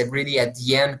find is that really at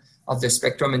the end of the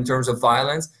spectrum in terms of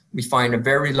violence, we find a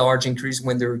very large increase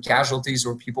when there are casualties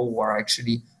or people who are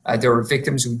actually, there are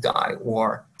victims who die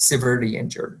or severely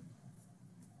injured.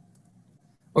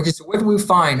 Okay, so what do we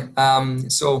find?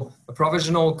 So a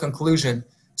provisional conclusion.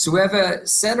 So we have a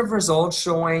set of results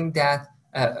showing that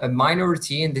a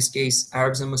minority, in this case,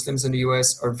 Arabs and Muslims in the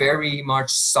US, are very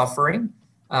much suffering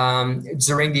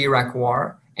during the Iraq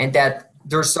War, and that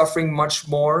they're suffering much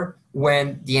more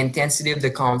when the intensity of the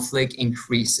conflict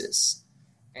increases.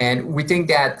 And we think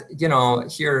that,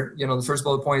 here, the first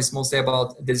bullet point is mostly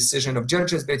about the decision of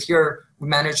judges, but here we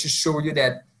managed to show you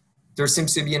that there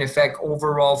seems to be an effect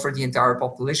overall for the entire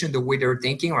population, the way they're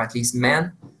thinking, or at least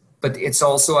men, but it's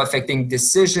also affecting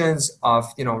decisions of,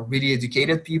 really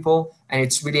educated people, and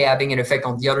it's really having an effect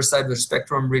on the other side of the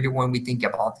spectrum, really, when we think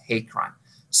about hate crime.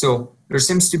 So there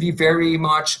seems to be very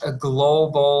much a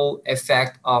global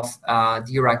effect of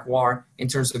the Iraq War in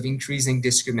terms of increasing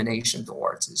discrimination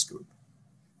towards this group.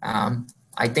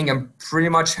 I think I'm pretty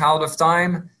much out of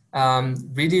time.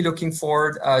 Really looking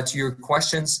forward to your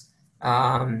questions,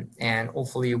 and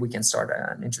hopefully we can start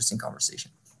an interesting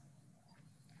conversation.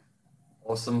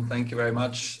 Awesome. Thank you very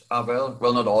much, Abel.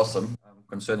 Well, not awesome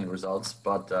concerning results,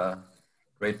 but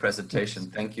great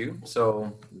presentation. Thank you.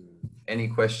 So any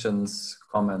questions,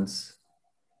 comments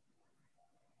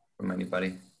from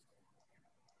anybody?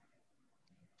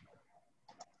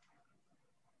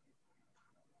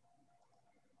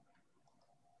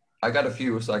 I got a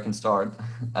few, so I can start.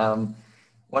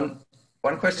 One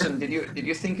question: Did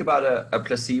you think about a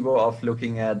placebo of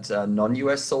looking at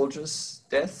non-US soldiers'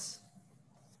 deaths?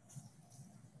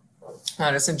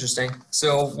 That's interesting.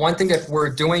 So one thing that we're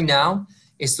doing now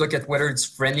is look at whether it's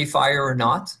friendly fire or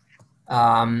not,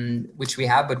 which we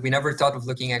have, but we never thought of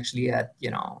looking actually at,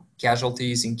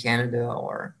 casualties in Canada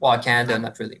or, well, Canada,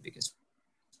 not really, because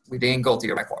we didn't go to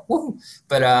Iraq War. Woo!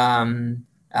 But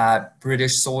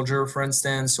British soldier, for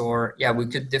instance, or yeah, we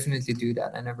could definitely do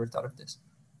that. I never thought of this.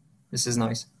 This is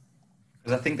nice.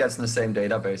 Because I think that's in the same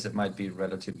database. It might be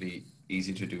relatively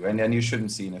easy to do. And then you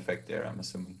shouldn't see an effect there, I'm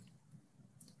assuming.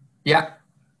 Yeah.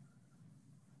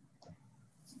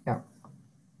 Yeah.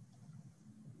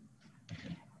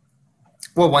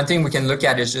 Well, one thing we can look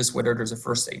at is just whether there's a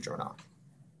first stage or not.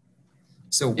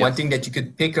 So one thing that you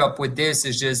could pick up with this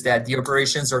is just that the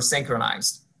operations are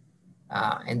synchronized.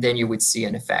 And then you would see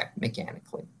an effect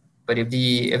mechanically. But if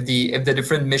the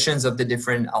different missions of the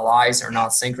different allies are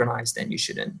not synchronized, then you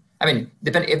shouldn't. I mean,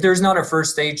 if there's not a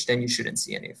first stage, then you shouldn't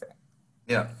see any effect.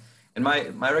 Yeah, and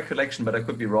my recollection, but I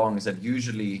could be wrong, is that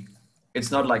usually it's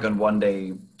not like on one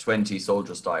day 20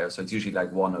 soldiers die, so it's usually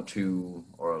like 1 or 2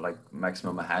 or like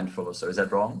maximum a handful or so. Is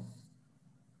that wrong?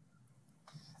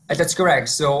 That's correct.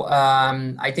 So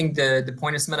I think the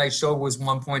point estimate I showed was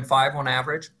 1.5 on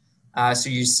average. So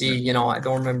you see, you know, I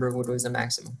don't remember what was the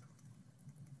maximum.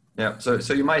 Yeah,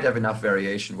 so you might have enough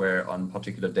variation where on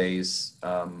particular days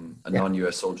a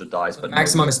non-US soldier dies, but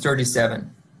maximum is 37.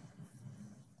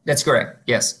 That's correct.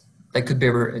 Yes, that could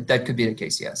be the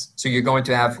case. Yes. So you're going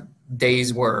to have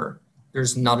days where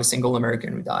there's not a single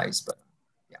American who dies, but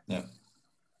yeah.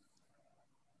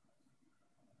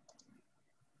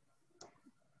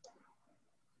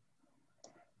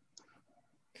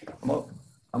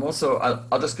 I'm also,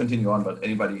 I'll just continue on, but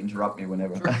anybody interrupt me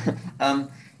whenever. Sure.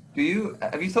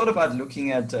 Have you thought about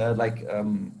looking at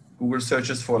Google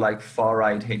searches for like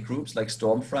far-right hate groups like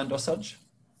Stormfront or such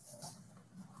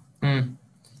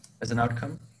as an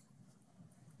outcome?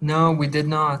 No, we did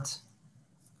not.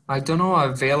 I don't know how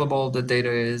available the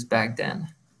data is back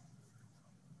then.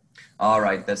 All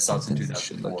right, that starts in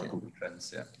 2004, Google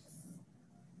Trends, yeah.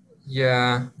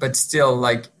 Yeah, but still,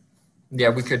 like, yeah,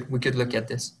 we could look at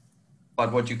this.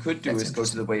 But what you could do is go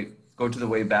to the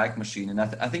Wayback Machine, and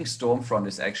I think Stormfront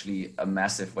is actually a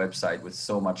massive website with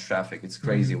so much traffic. It's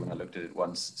crazy when I looked at it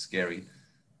once, scary.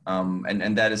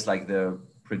 And that is like the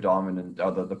predominant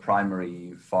or the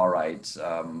primary far-right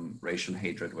racial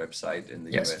hatred website in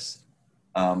the US.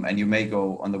 And you may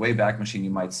go on the Wayback Machine,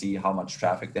 you might see how much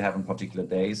traffic they have on particular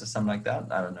days or something like that.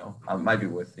 I don't know. It might be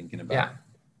worth thinking about.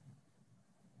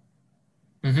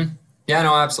 Yeah. Yeah,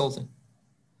 no, absolutely.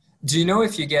 Do you know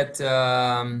if you get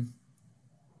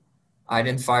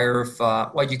identifier of,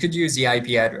 well, you could use the IP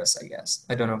address, I guess.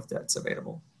 I don't know if that's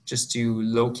available, just to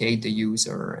locate the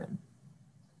user. And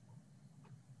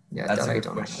yeah, that's that a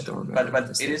good question.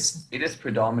 But it is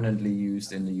predominantly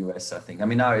used in the US, I think. I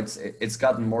mean, now it's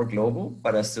gotten more global,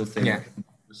 but I still think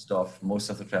most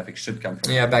of the traffic should come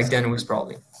from. Yeah, back then it was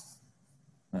probably.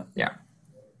 Yeah.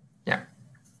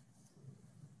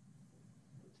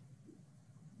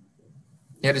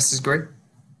 Yeah, this is great.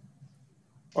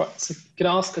 All right, so can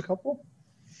I ask a couple?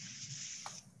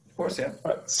 Of course, yeah.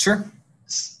 All right. Sure.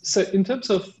 So in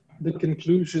terms of the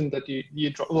conclusion that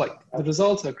you draw, like the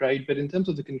results are great, but in terms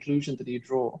of the conclusion that you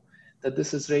draw, that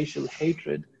this is racial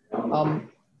hatred,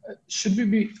 should we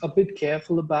be a bit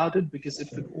careful about it? Because it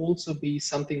could also be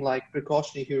something like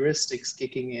precautionary heuristics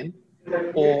kicking in,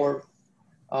 or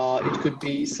it could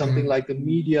be something like the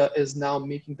media is now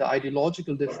making the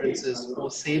ideological differences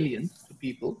more salient to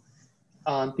people,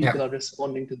 and people are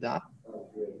responding to that.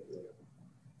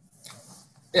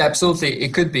 Yeah, absolutely.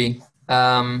 It could be.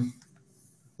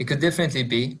 It could definitely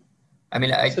be. I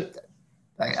mean,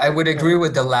 I would agree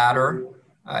with the latter.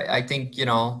 I think, you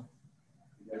know,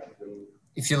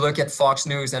 if you look at Fox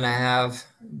News, and I have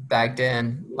back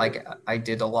then, like I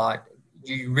did a lot,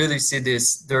 you really see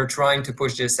this. They're trying to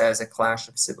push this as a clash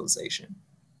of civilization,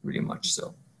 pretty much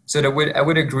so. So I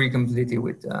would agree completely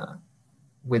with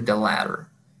the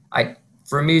latter.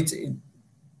 For me,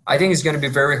 I think it's going to be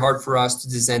very hard for us to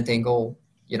disentangle,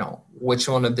 you know, which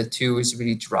one of the two is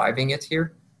really driving it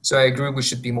here. So I agree we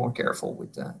should be more careful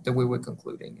with the way we're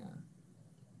concluding.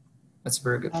 That's a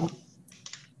very good point.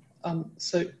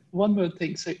 So one more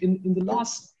thing. So in the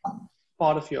last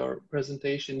part of your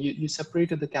presentation, you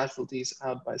separated the casualties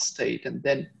out by state and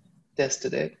then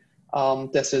tested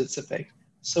its effect.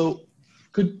 So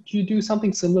could you do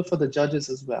something similar for the judges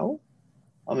as well?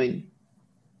 I mean,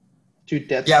 to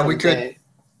deaths. Yeah, we could.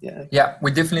 Yeah. Yeah,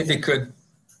 we definitely could.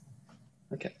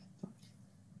 Okay.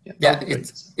 Yeah,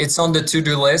 it's on the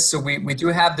to-do list. So we do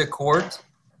have the court,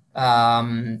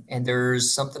 and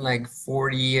there's something like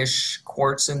 40-ish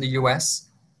courts in the US.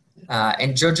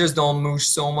 And judges don't move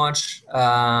so much.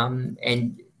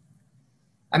 And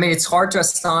I mean, it's hard to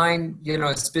assign, you know,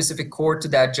 a specific court to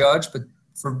that judge, but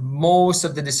for most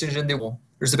of the decision,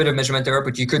 there's a bit of measurement error,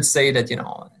 but you could say that, you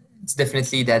know, it's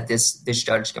definitely that this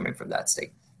judge is coming from that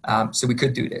state. So we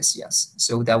could do this, yes.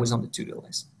 So that was on the to-do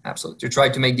list, absolutely, to try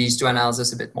to make these two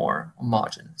analyses a bit more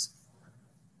homogeneous.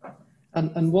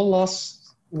 And one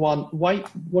last one,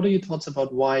 what are your thoughts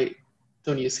about why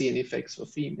don't you see any effects for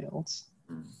females?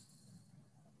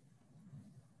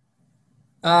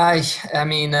 I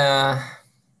mean,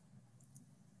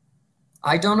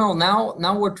 I don't know.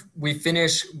 Now what we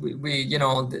finish, we you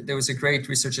know, there was a great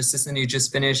research assistant who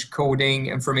just finished coding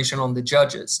information on the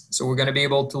judges. So we're going to be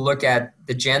able to look at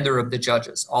the gender of the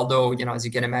judges. Although, you know, as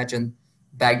you can imagine,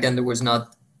 back then there was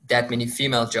not that many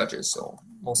female judges, so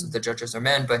most of the judges are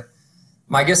men. But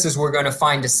my guess is we're going to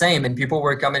find the same, and people who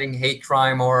are committing hate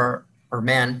crime or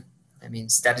men. I mean,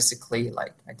 statistically,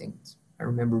 like I think I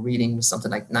remember reading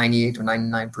something like 98 or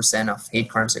 99% of hate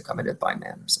crimes are committed by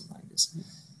men or something like this.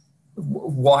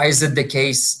 Why is it the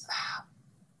case?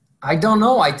 I don't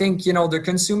know. I think, you know, they're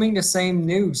consuming the same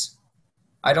news.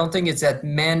 I don't think it's that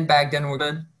men back then were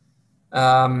good.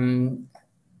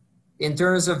 In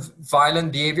terms of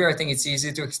violent behavior, I think it's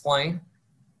easy to explain,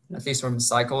 at least from a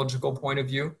psychological point of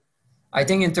view. I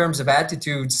think in terms of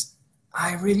attitudes,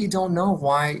 I really don't know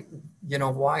why, you know,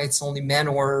 why it's only men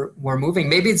who are moving.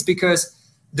 Maybe it's because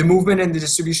the movement and the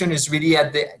distribution is really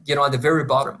at the, you know, at the very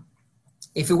bottom.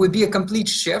 If it would be a complete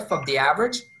shift of the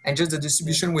average and just the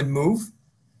distribution would move,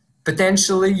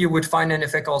 potentially you would find an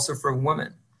effect also for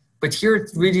women. But here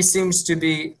it really seems to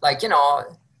be like, you know,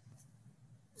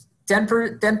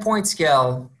 10-point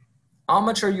scale, how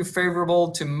much are you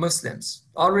favorable to Muslims?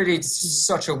 Already it's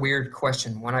such a weird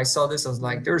question. When I saw this, I was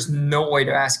like, there's no way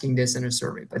they're asking this in a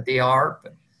survey, but they are.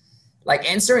 But like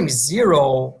answering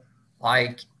 0,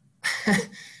 like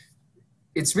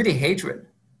it's really hatred.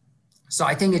 So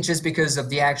I think it's just because of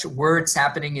the actual words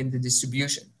happening in the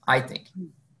distribution, I think.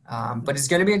 But it's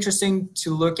going to be interesting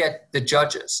to look at the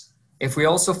judges. If we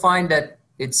also find that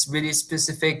it's really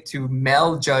specific to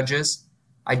male judges,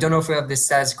 I don't know if we have the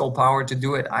statistical power to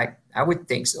do it. I would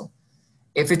think so.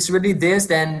 If it's really this,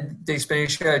 then the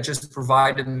explanation I just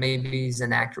provided maybe is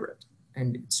inaccurate.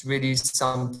 And it's really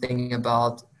something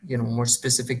about, you know, more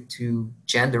specific to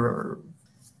gender. Or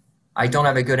I don't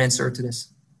have a good answer to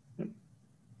this.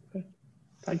 Okay,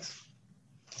 thanks.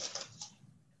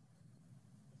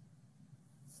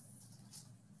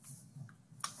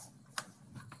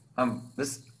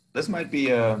 This might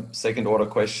be a second order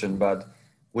question, but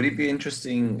would it be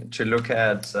interesting to look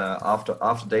at after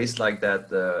days like that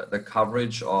the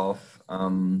coverage of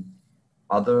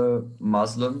other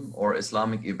Muslim or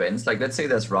Islamic events? Like, let's say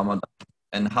there's Ramadan,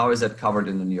 and how is that covered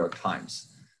in the New York Times?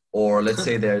 Or let's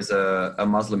say there's a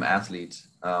Muslim athlete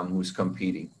who's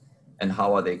competing, and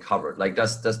how are they covered? Like,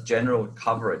 does general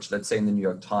coverage, let's say in the New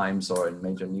York Times or in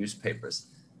major newspapers,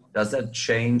 does that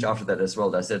change after that as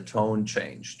well? Does their tone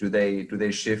change? Do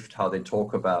they shift how they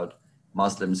talk about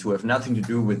Muslims who have nothing to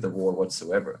do with the war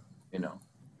whatsoever? You know,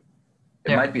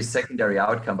 it might be a secondary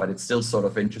outcome, but it's still sort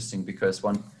of interesting because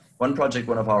one project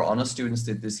one of our honor students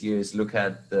did this year is look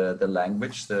at the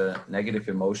language, the negative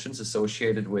emotions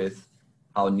associated with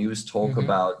how news talk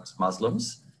about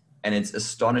Muslims, and it's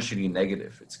astonishingly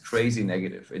negative. It's crazy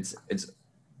negative.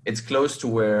 It's close to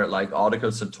where like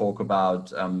articles that talk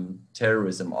about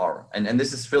terrorism are. And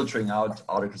this is filtering out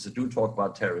articles that do talk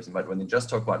about terrorism, but when they just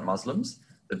talk about Muslims,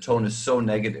 the tone is so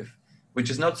negative, which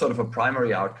is not sort of a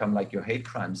primary outcome like your hate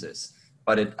crimes is,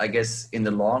 but it, I guess in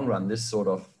the long run, this sort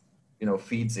of, you know,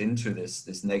 feeds into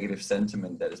this negative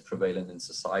sentiment that is prevalent in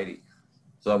society.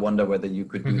 So I wonder whether you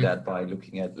could do that by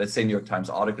looking at, let's say, New York Times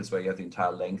articles where you have the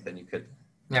entire length and you could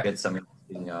get some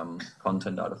interesting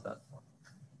content out of that.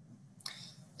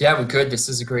 Yeah, we could. This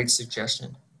is a great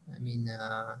suggestion. I mean,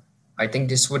 I think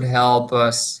this would help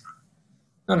us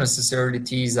not necessarily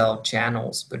tease out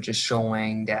channels, but just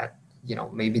showing that, you know,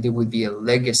 maybe there would be a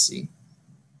legacy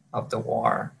of the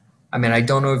war. I mean, I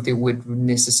don't know if they would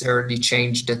necessarily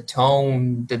change the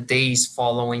tone the days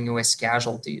following US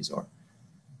casualties,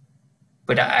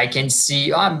 but I can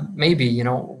see, maybe, you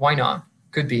know, why not?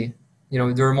 Could be. You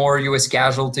know, there are more US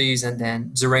casualties, and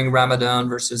then during Ramadan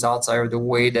versus outside, or the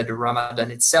way that the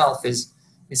Ramadan itself is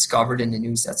covered in the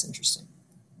news. That's interesting.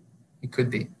 It could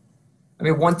be. I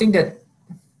mean, one thing that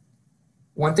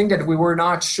we were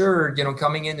not sure, you know,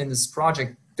 coming in this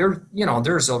project,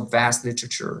 there's a vast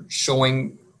literature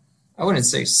showing, I wouldn't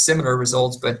say similar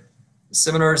results, but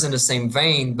similars in the same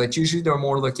vein, but usually they're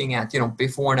more looking at, you know,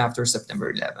 before and after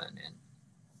September 11 and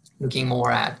looking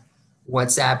more at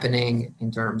what's happening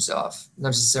in terms of, not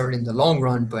necessarily in the long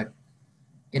run, but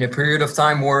in a period of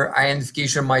time where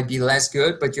identification might be less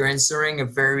good, but you're answering a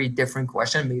very different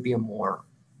question, maybe a more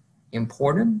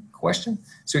important question.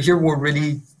 So here we're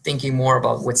really thinking more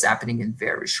about what's happening in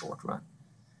very short run.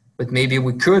 But maybe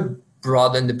we could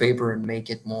broaden the paper and make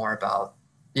it more about,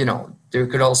 you know, there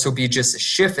could also be just a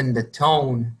shift in the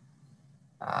tone,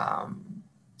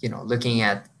 you know, looking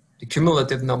at the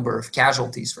cumulative number of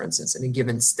casualties, for instance, in a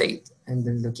given state, and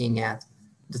then looking at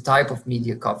the type of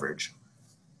media coverage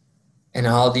and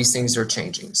how these things are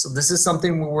changing. So this is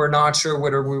something we were not sure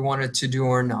whether we wanted to do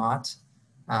or not.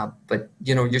 But,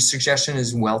 you know, your suggestion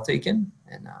is well taken,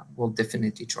 and we'll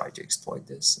definitely try to exploit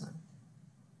this.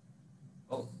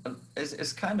 Well,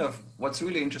 is kind of what's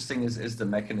really interesting is the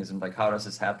mechanism, like how does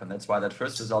this happen? That's why that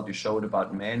first result you showed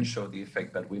about men show the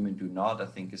effect that women do not, I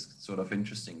think is sort of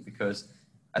interesting, because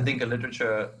I think a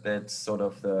literature that's sort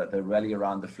of the rally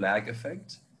around the flag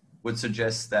effect would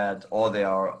suggest that, or they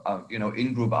are, you know,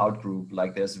 in-group, out-group,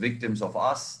 like there's victims of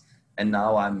us, and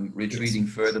now I'm retreating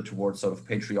further towards sort of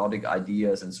patriotic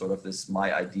ideas and sort of this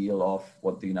my ideal of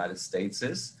what the United States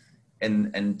is.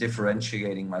 And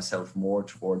differentiating myself more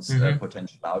towards a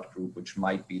potential outgroup, which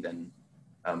might be then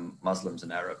Muslims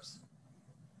and Arabs.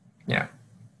 Yeah,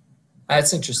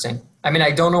 that's interesting. I mean,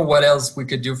 I don't know what else we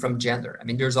could do from gender. I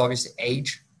mean, there's obviously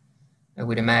age. I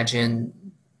would imagine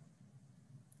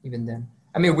even then.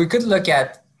 I mean, we could look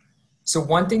at, so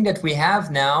one thing that we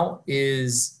have now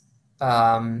is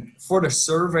for the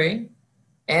survey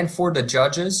and for the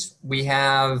judges, we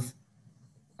have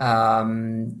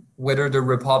whether they're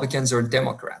Republicans or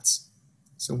Democrats.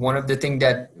 So one of the things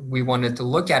that we wanted to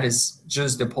look at is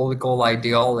just the political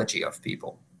ideology of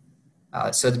people.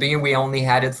 So at the beginning, we only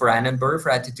had it for Annenberg, for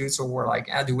attitude. So we're like,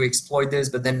 do we exploit this?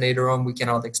 But then later on, we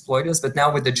cannot exploit this. But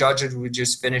now with the judges, we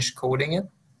just finished coding it.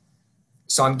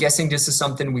 So I'm guessing this is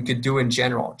something we could do in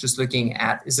general, just looking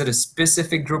at, is it a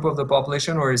specific group of the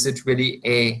population, or is it really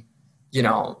a, you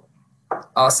know,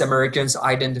 us Americans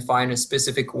identify in a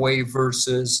specific way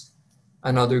versus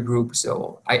another group.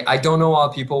 So I don't know how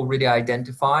people really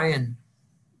identify,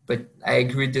 but I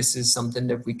agree this is something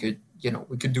that we could, you know,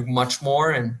 we could do much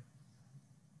more,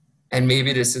 and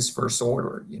maybe this is first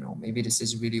order, you know, maybe this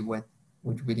is really what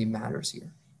really matters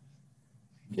here.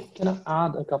 Can I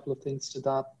add a couple of things to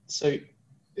that? So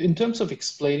in terms of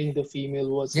explaining the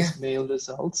female versus male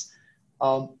results,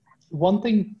 one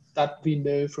thing that we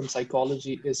know from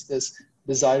psychology is this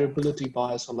desirability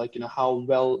bias, or like, you know, how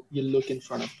well you look in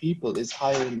front of people is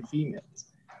higher in females,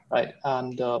 right?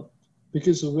 And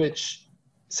because of which,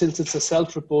 since it's a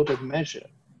self-reported measure,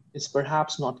 it's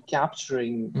perhaps not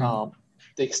capturing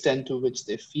the extent to which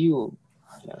they feel,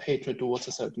 you know, hatred towards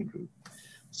a certain group.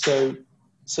 So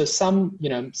some, you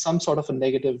know, some sort of a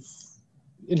negative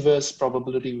inverse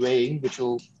probability weighing, which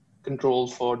will control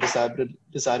for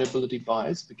desirability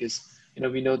bias, because, you know,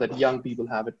 we know that young people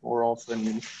have it more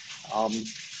often.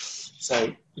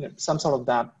 So, you know, some sort of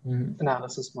that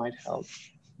analysis might help.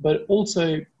 But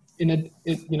also, you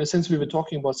know, since we were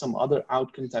talking about some other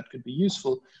outcomes that could be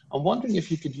useful, I'm wondering if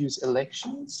you could use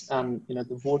elections and, you know,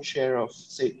 the vote share of,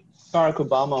 say, Barack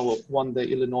Obama won the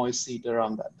Illinois seat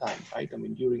around that time, right? I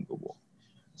mean, during the war.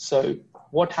 So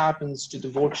what happens to the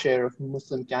vote share of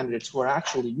Muslim candidates who are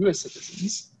actually US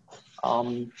citizens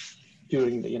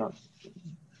during the, you know,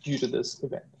 due to this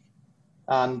event?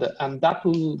 And that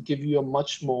will give you a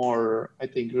much more, I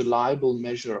think, reliable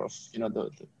measure of, you know, the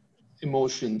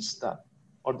emotions that,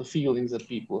 or the feelings that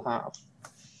people have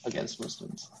against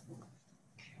Muslims.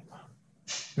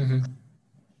 So,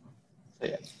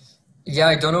 yeah. Yeah,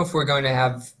 I don't know if we're going to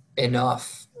have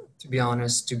enough, to be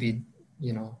honest, to be,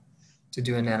 you know, to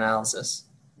do an analysis.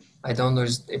 I don't know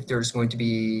if there's going to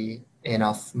be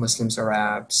enough Muslims or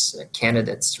Arabs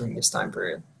candidates during this time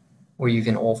period, or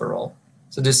even overall.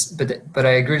 So this, but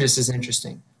I agree, this is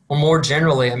interesting. Or more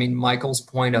generally, I mean, Michael's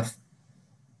point of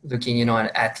looking, you know,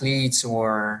 at athletes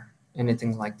or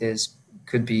anything like this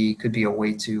could be a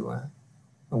way to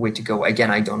go.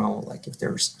 Again, I don't know, like, if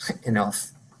there's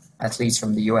enough athletes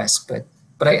from the US, but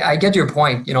I get your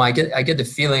point. You know, I get the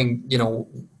feeling, you know,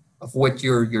 of what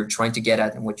you're trying to get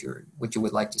at and what you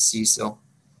would like to see. So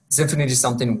it's definitely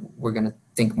something we're going to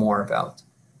think more about.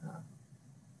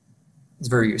 It's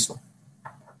very useful.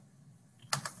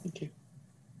 Thank you.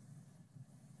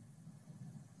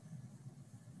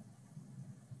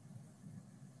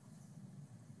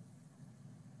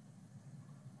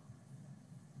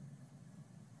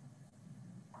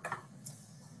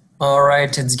 All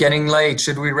right, it's getting late.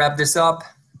 Should we wrap this up?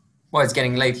 Well, it's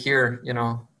getting late here, you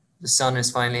know. The sun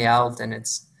is finally out and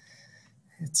it's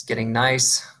getting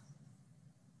nice.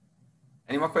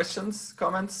 Any more questions,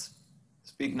 comments?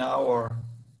 Speak now or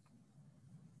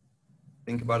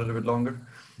think about it a bit longer.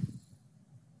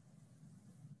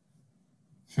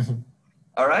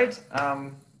 All right.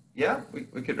 Yeah,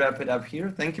 we could wrap it up here.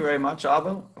 Thank you very much,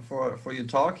 Abel, for your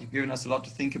talk. You've given us a lot to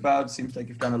think about. Seems like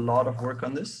you've done a lot of work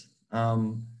on this.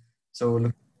 So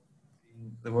look,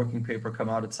 the working paper come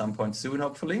out at some point soon,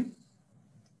 hopefully.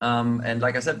 And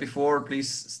like I said before, please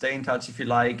stay in touch if you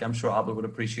like. I'm sure Abel would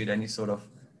appreciate any sort of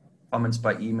comments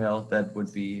by email that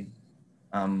would be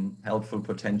helpful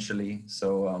potentially.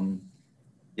 So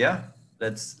yeah,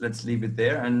 let's leave it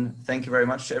there. And thank you very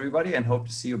much to everybody, and hope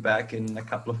to see you back in a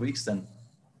couple of weeks then.